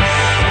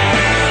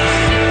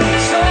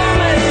 so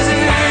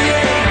amazing.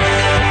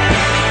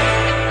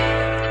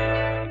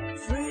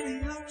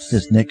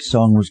 This next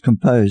song was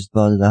composed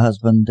by the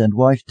husband and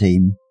wife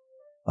team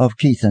of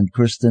Keith and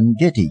Kristen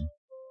Getty.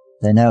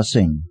 They now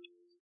sing,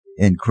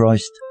 In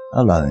Christ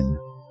Alone.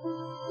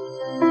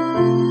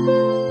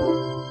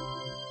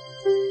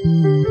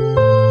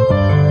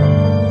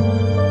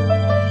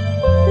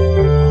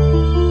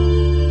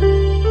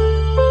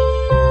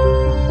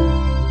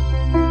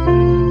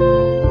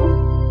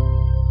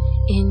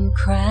 In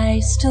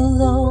Christ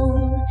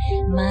alone,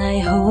 my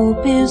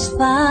hope is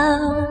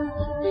found.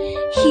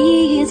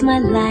 He is my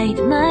light,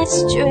 my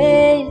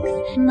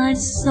strength, my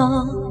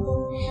song.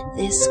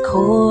 This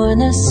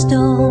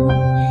cornerstone,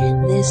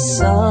 this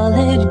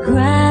solid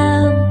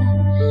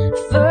ground,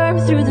 firm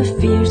through the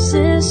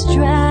fiercest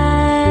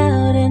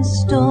drought and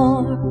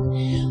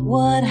storm.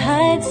 What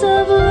heights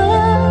of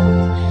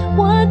love,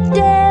 what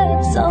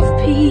depths of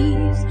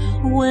peace,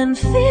 when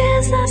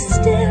fears are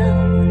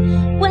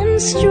still, when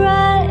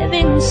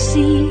striving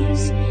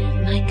cease.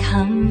 My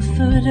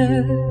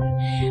comforter,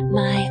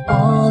 my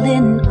all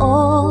in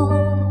all,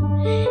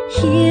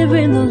 here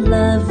in the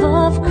love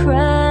of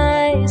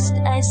Christ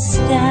I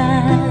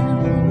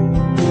stand.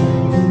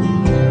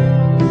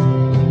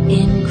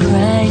 In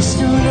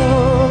Christ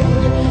alone,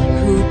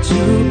 who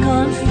took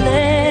on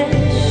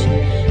flesh,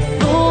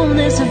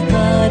 fullness of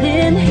God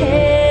in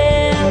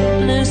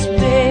helpless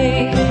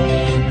babe,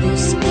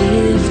 this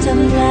gift of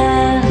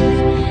love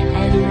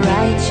and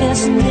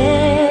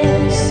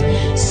righteousness,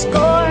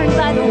 scorned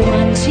by the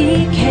ones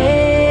he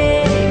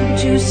came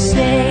to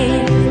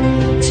save,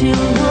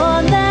 till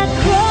on that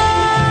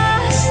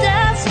cross I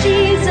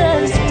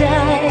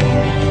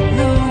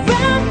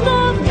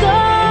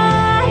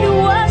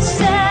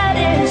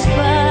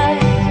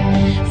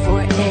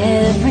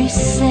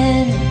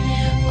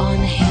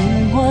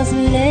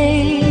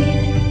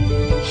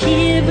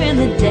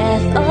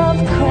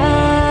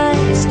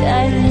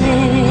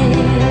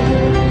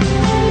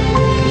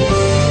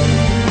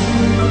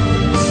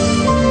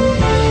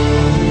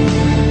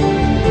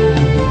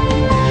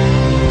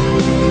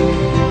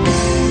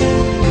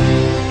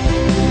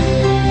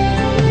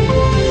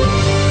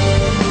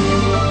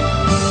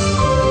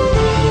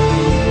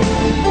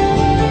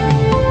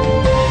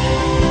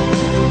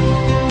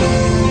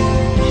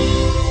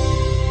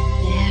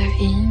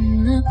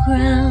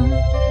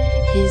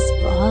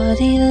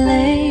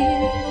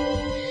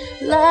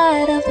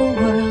the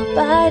world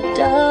by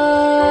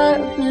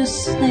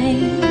darkness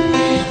slain.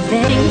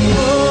 Then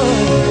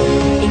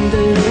forth in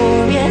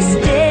glorious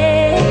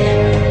day,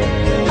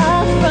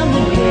 up from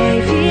the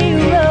grave he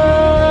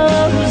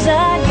rose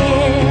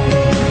again.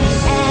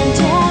 And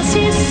as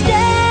he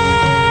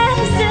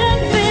stands in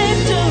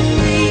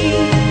victory,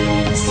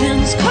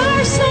 sin's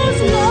curse has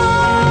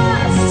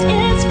lost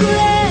its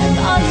grip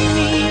on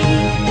me.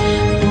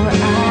 For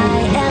I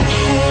am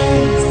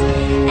his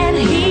and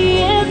he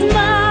is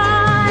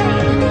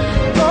mine,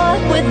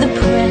 bought with the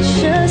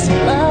precious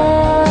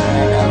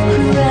blood of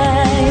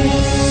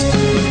Christ.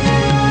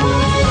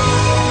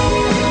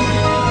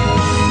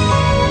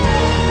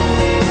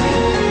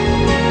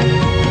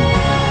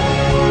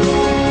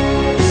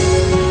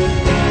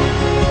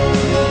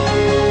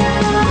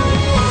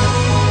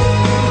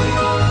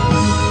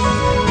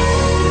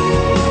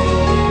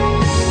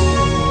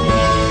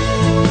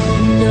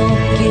 No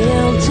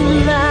guilt in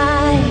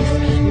life,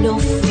 no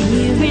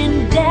fear in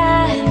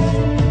death.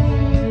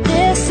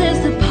 This is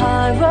the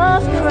power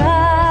of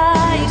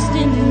Christ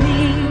in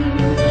me.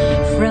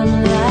 From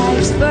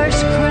life's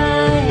first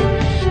cry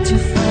to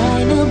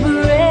final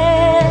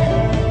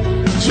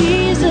breath,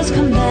 Jesus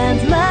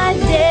commands my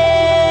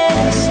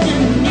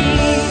destiny.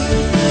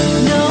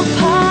 No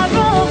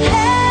power of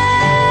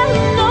hell,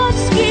 no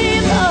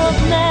scheme of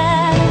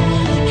man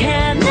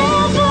can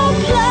ever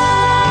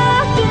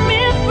pluck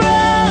me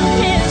from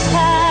his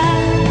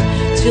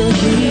hand till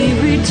he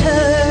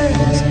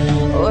returns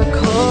or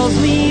calls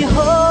me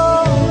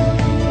home.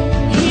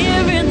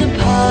 Here in the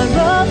power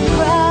of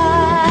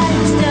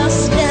Christ I'll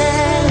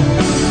stand.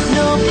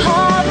 No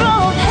power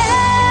of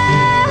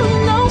hell,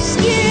 no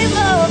scheme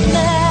of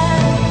man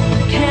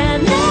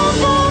can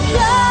ever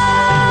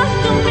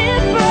pluck me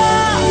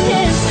from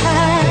his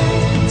hand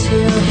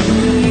till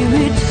he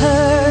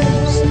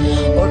returns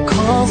or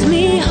calls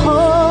me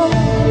home.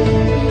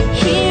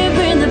 Here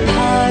in the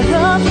power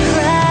of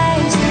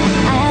Christ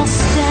I'll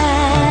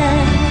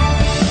stand.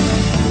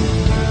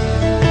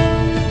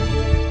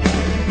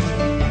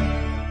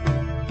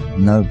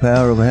 No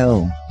power of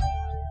hell,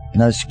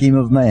 no scheme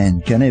of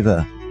man can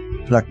ever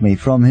pluck me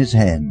from his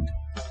hand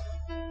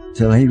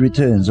till he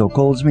returns or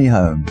calls me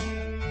home.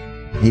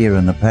 Here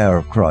in the power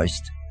of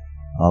Christ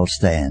I'll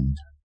stand.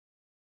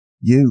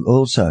 You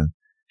also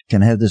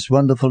can have this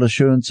wonderful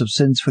assurance of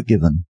sins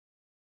forgiven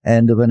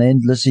and of an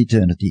endless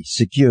eternity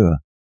secure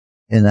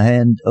in the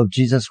hand of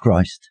Jesus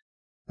Christ.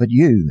 But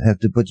you have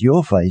to put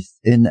your faith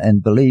in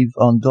and believe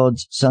on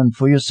God's Son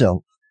for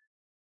yourself.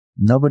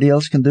 Nobody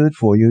else can do it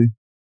for you,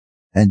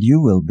 and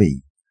you will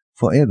be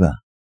forever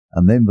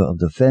a member of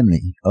the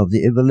family of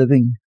the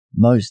ever-living,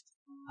 most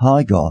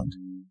high God.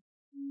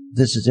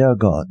 This is Our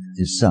God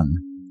is sung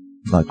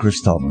by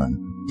Chris Tomlin.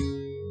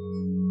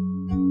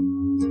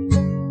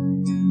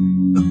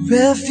 A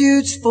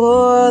refuge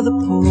for the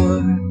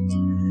poor,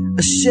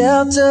 a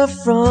shelter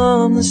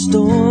from the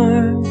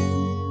storm.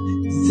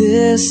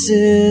 This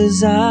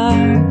is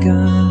our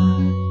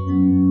God.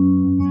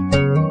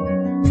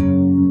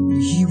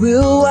 He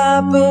will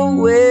wipe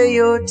away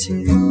your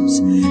tears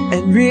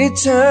and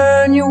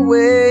return your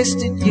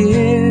wasted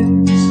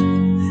years.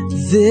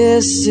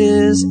 This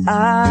is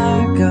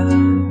our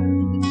God.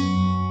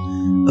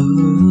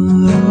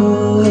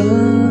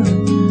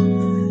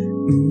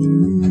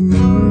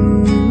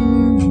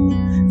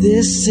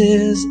 This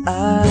is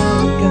our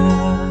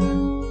God.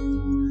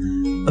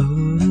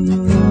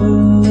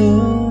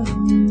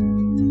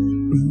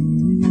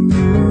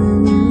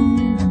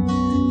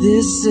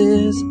 This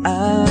is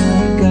our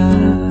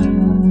God.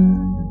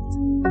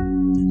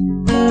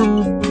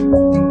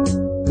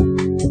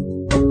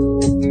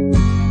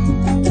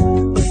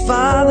 A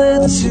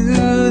father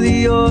to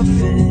the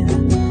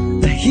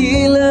orphan, a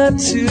healer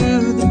to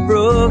the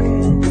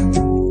broken.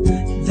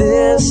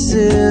 This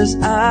is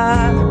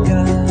our God.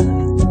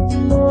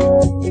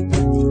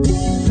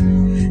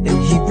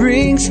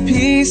 Brings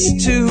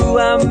peace to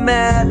our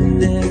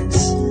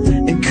madness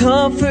and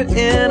comfort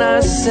in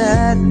our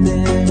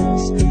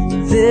sadness.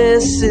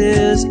 This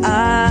is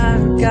our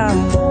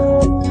God.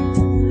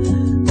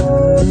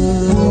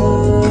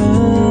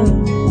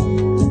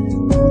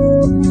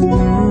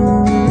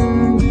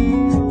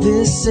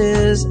 This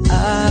is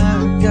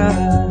our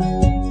God.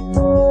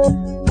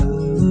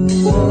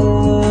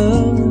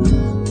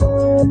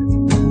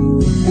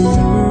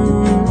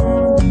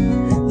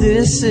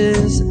 This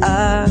is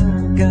our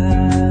God.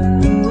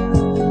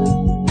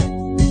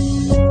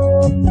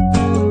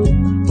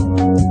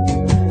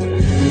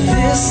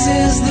 This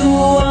is the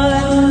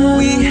one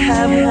we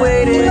have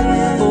waited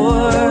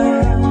for.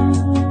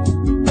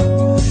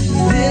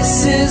 This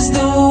is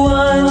the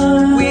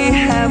one we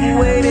have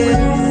waited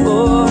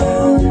for.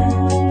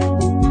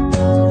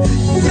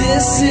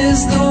 This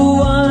is the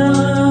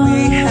one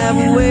we have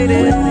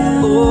waited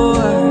for.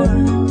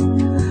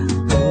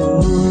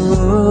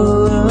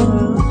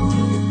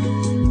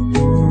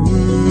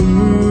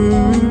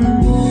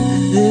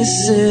 This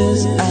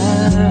is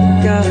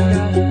our God.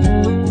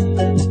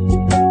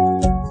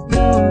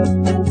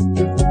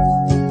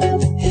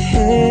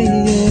 Hey,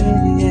 yeah,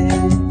 yeah.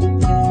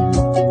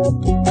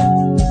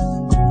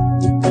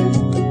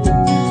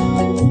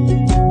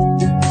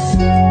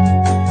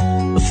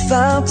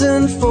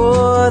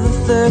 the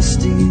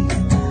thirsty,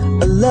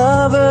 a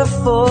lover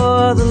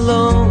for the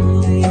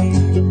lonely.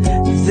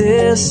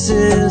 This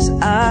is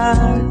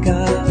our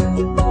God.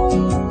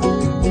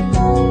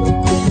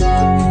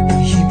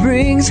 He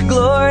brings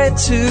glory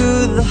to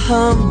the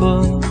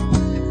humble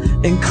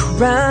and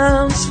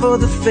crowns for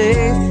the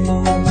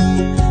faithful.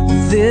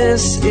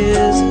 This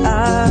is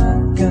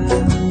our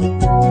God.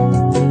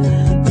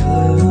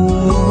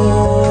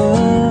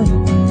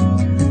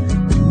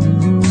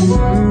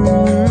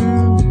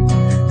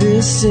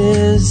 This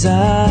is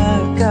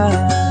our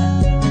God.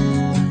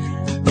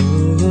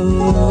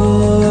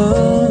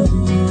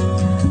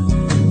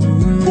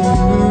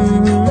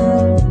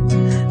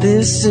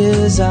 This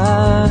is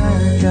our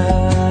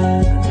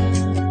God.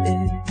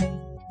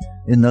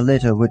 In the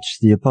letter which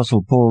the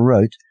Apostle Paul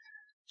wrote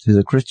to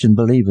the Christian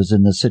believers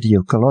in the city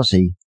of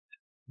Colossae,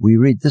 we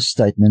read this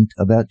statement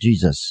about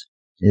Jesus.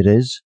 It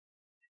is,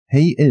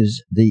 "He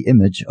is the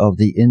image of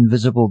the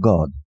invisible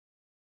God,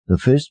 the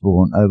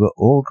firstborn over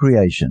all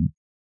creation.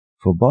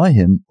 For by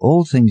him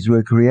all things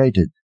were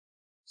created,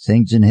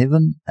 things in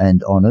heaven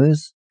and on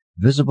earth,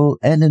 visible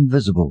and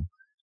invisible,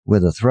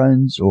 whether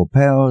thrones or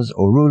powers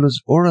or rulers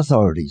or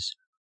authorities.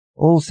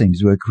 All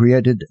things were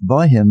created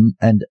by him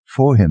and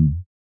for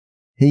him.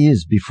 He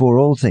is before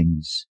all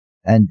things,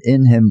 and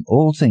in him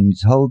all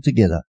things hold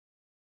together."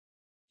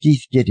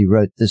 Keith Getty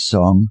wrote this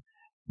song,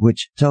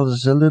 which tells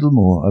us a little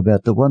more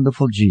about the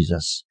wonderful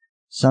Jesus,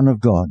 Son of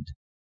God,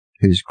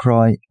 whose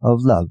cry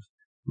of love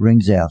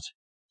rings out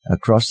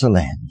across the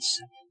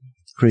lands.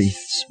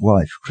 Keith's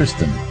wife,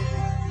 Kristen,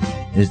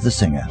 is the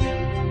singer.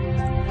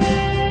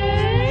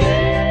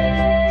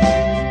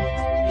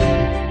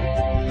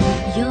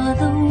 You're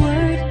the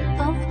Word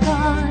of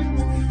God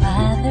the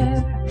Father.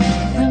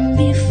 From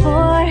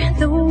before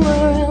the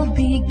world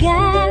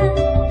began,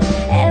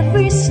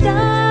 every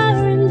star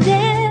and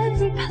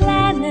every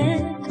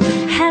planet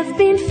have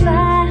been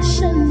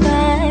fashioned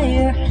by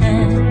your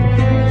hand.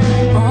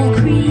 All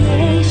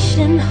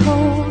creation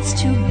holds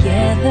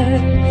together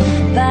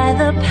by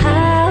the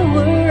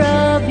power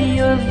of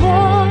your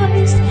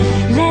voice.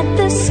 Let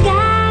the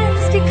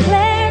skies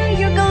declare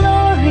your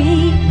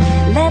glory.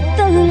 Let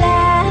the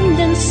land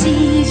and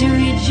seas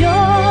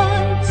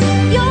rejoice.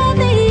 You're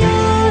the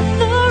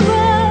author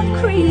of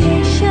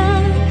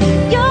creation.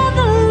 You're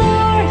the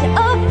Lord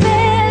of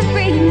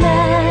every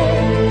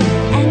man.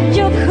 And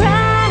your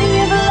cry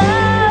of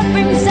love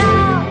rings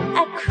out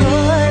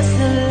across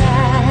the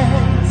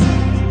lands.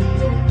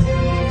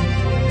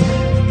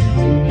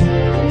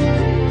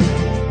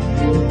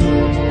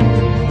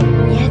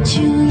 Yet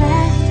you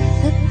left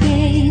the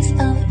gaze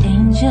of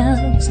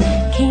angels,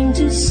 came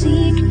to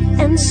seek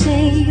and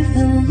save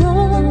the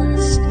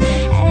lost,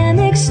 and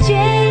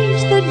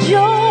exchanged the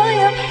joy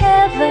of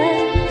heaven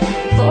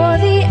for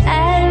the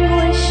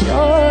anguish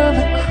of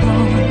the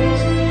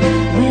cross.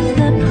 With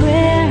a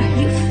prayer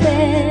you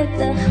fed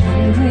the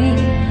hungry,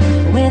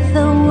 with a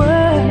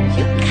word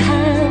you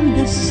calmed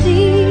the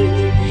sea.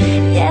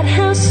 Yet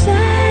how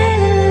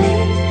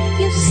silently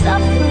you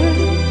suffered,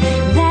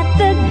 that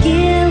the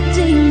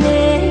guilty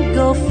may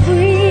go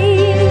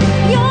free.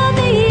 You're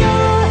the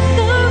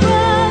author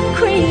of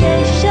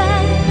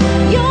creation.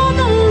 You're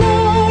the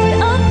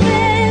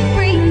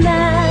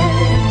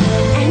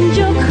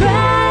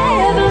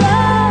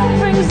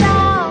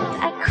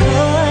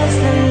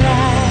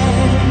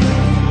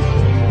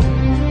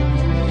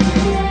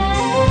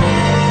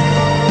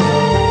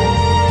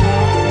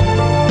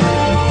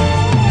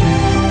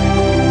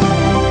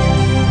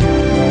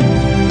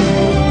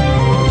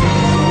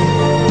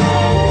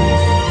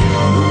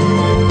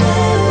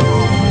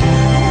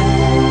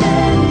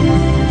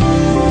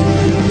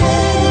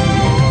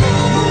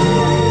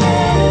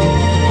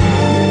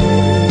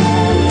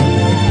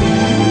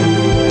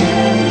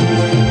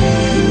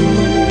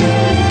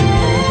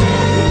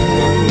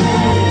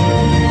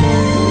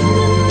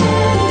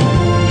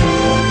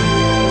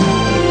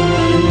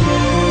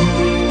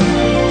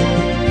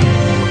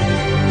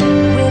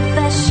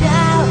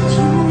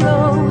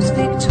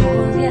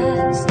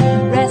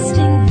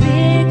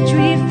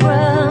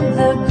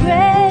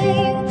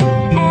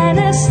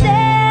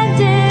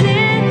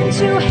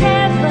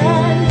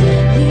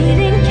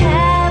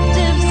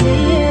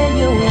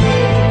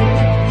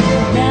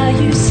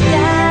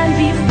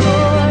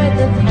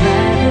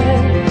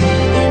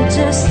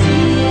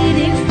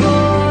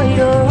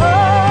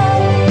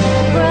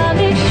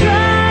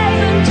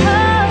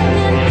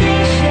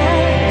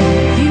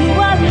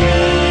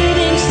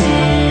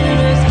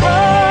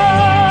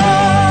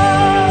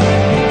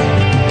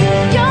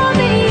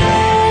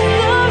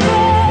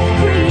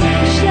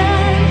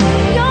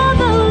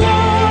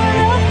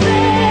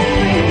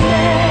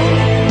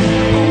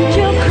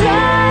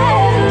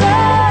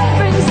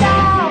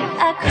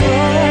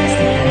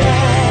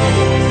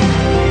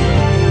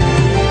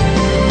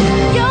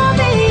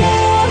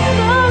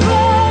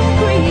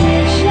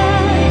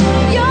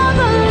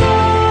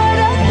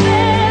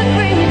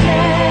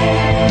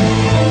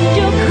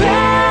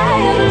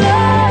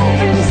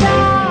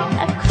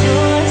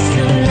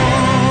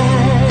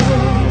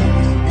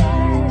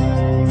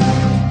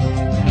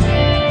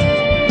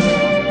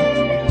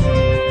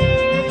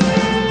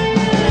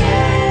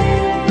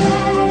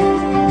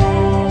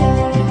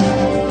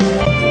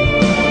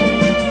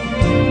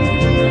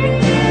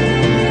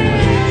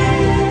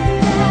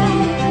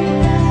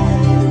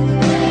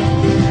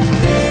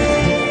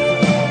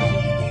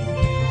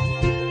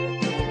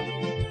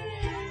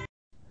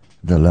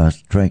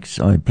last tracks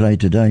I play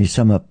today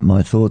sum up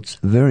my thoughts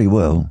very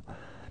well,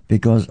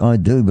 because I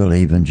do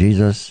believe in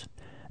Jesus,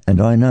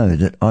 and I know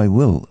that I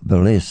will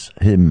bless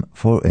him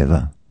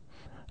forever.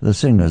 The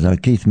singers are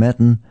Keith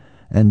Matten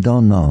and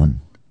Don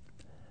Moen.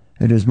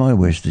 It is my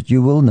wish that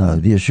you will know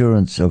the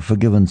assurance of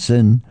forgiven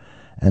sin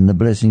and the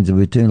blessings of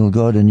eternal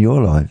God in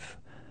your life,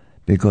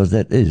 because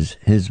that is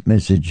his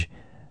message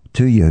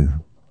to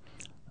you.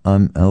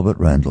 I'm Albert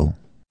Randall.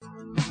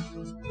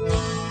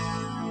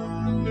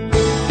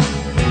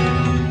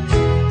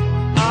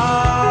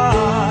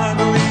 I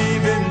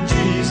believe in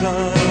Jesus.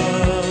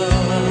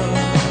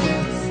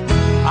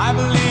 I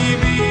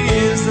believe he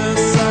is the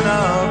Son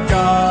of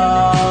God.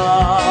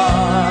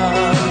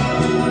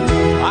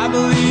 I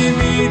believe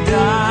he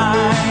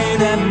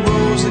died and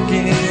rose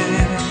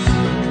again.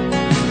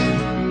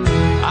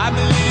 I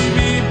believe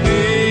he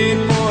paid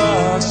for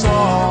us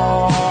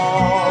all.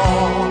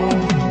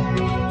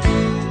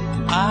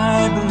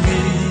 I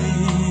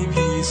believe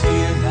he's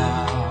here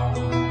now,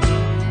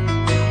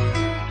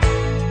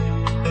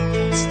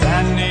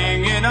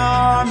 standing in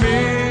our midst,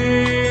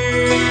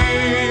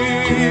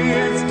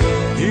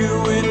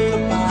 you with the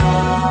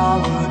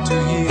power to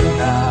heal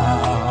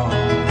now,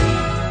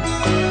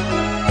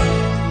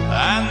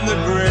 and the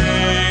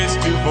grace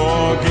to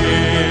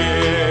forgive.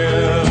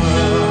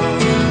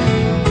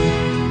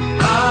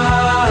 I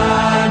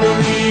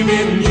believe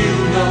in you,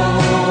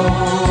 Lord.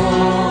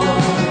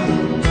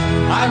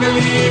 I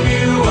believe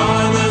you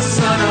are the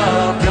Son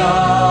of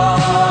God.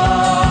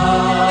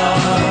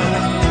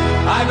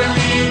 I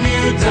believe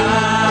you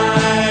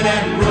died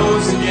and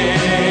rose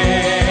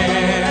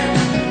again.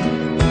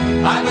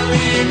 I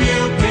believe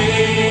you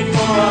paid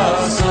for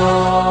us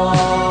all.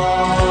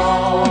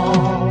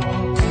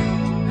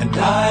 And I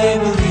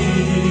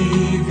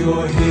believe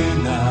you're here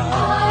now,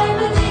 I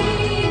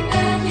believe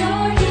that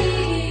you're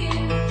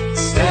here,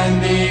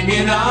 standing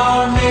in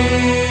our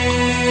midst,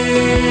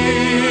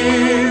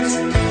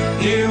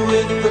 here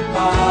with the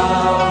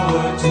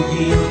power to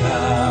heal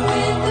now,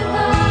 with the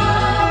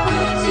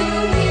power to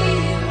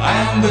heal,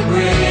 and the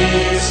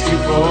grace to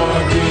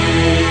forgive.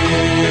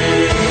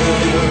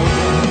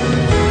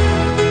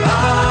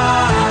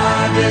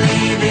 I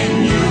believe in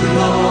you,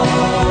 Lord.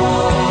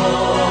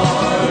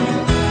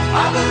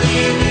 I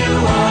believe you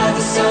are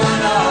the Son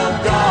of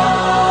God.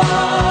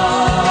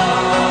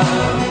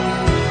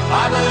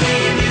 I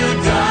believe you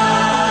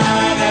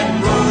died and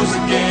rose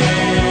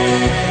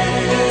again.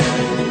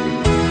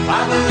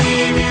 I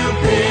believe you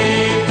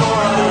paid for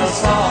us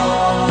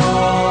all.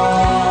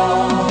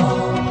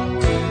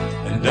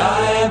 And I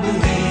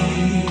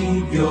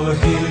believe you're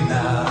here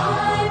now,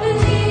 I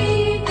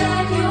believe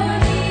that you're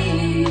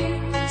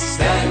here,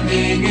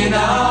 standing in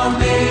our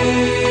midst,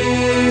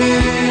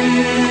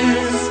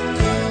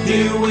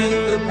 here with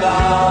the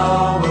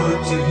power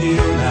to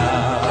heal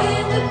now,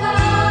 with the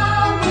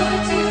power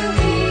to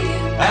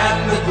heal,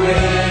 and the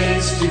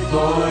grace to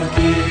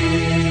forgive.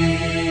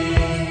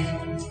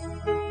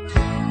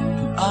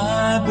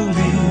 I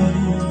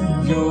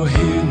believe you're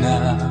here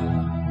now,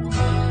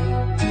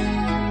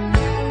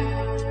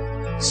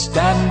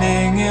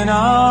 standing in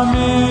our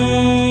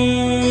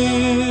midst,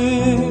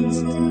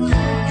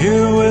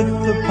 here with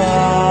the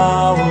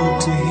power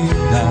to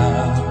heal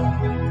now,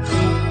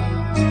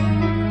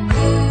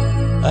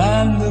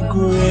 and the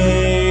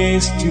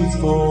grace to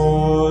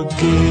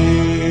forgive.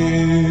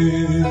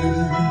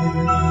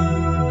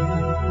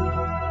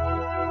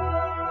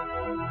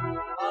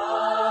 I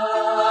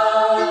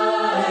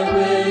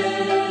will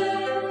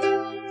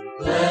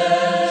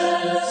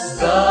bless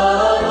the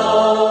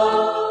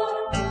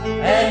Lord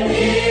and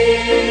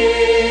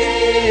give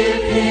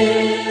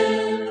him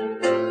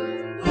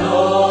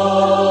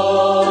glory.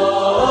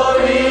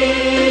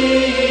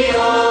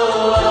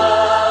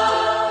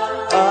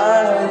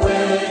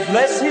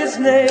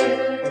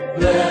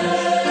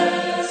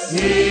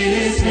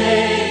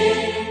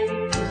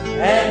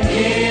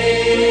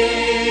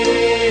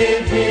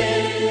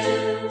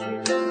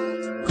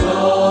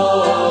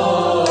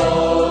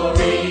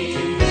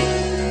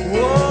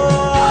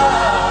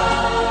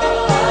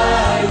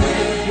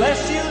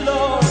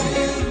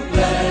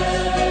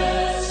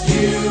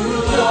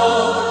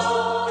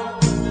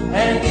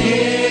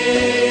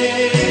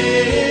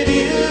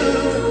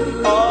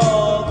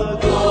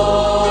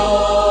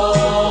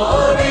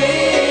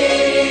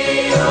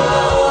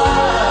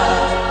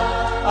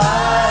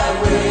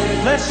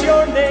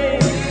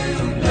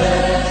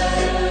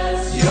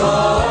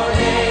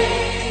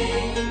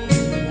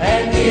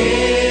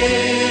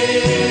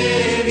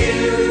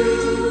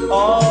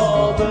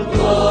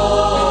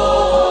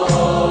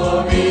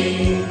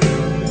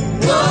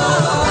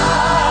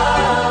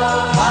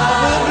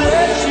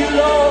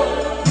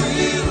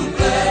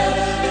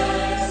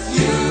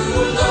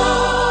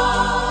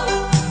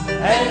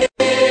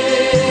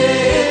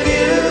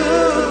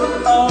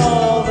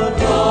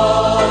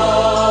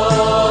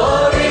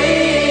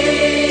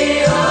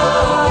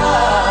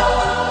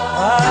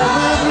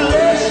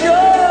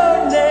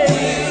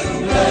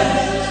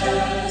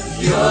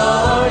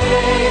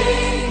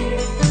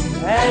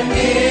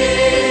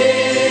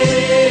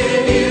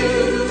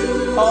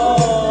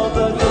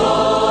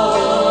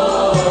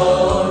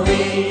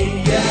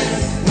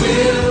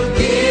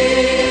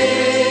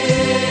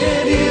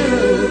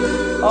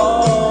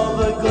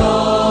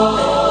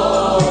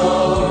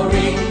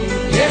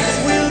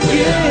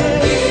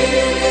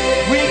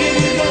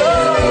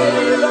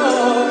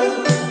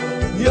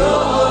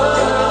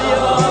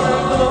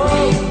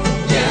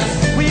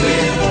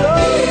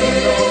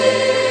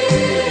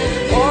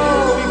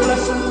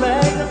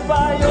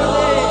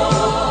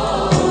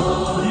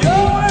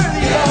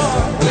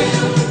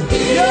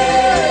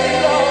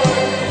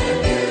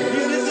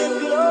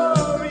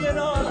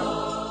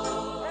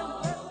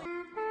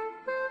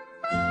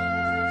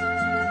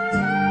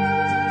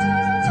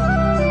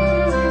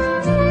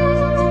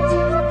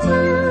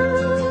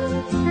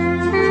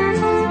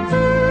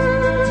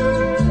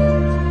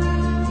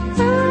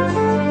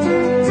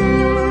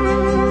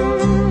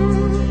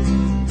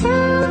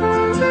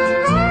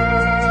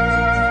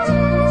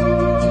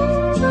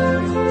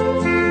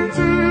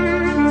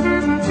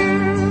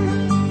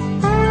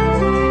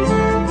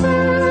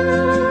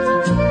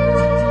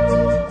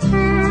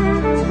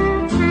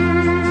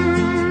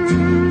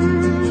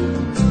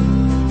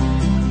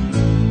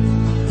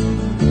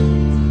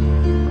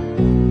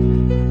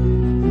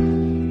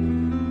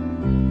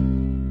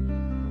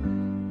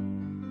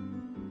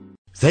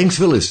 Thanks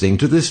for listening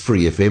to this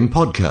Free FM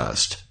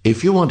podcast.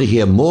 If you want to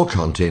hear more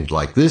content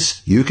like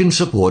this, you can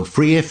support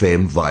Free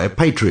FM via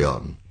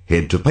Patreon.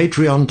 Head to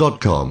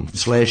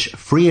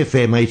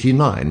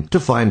patreon.com/freefm89 to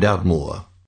find out more.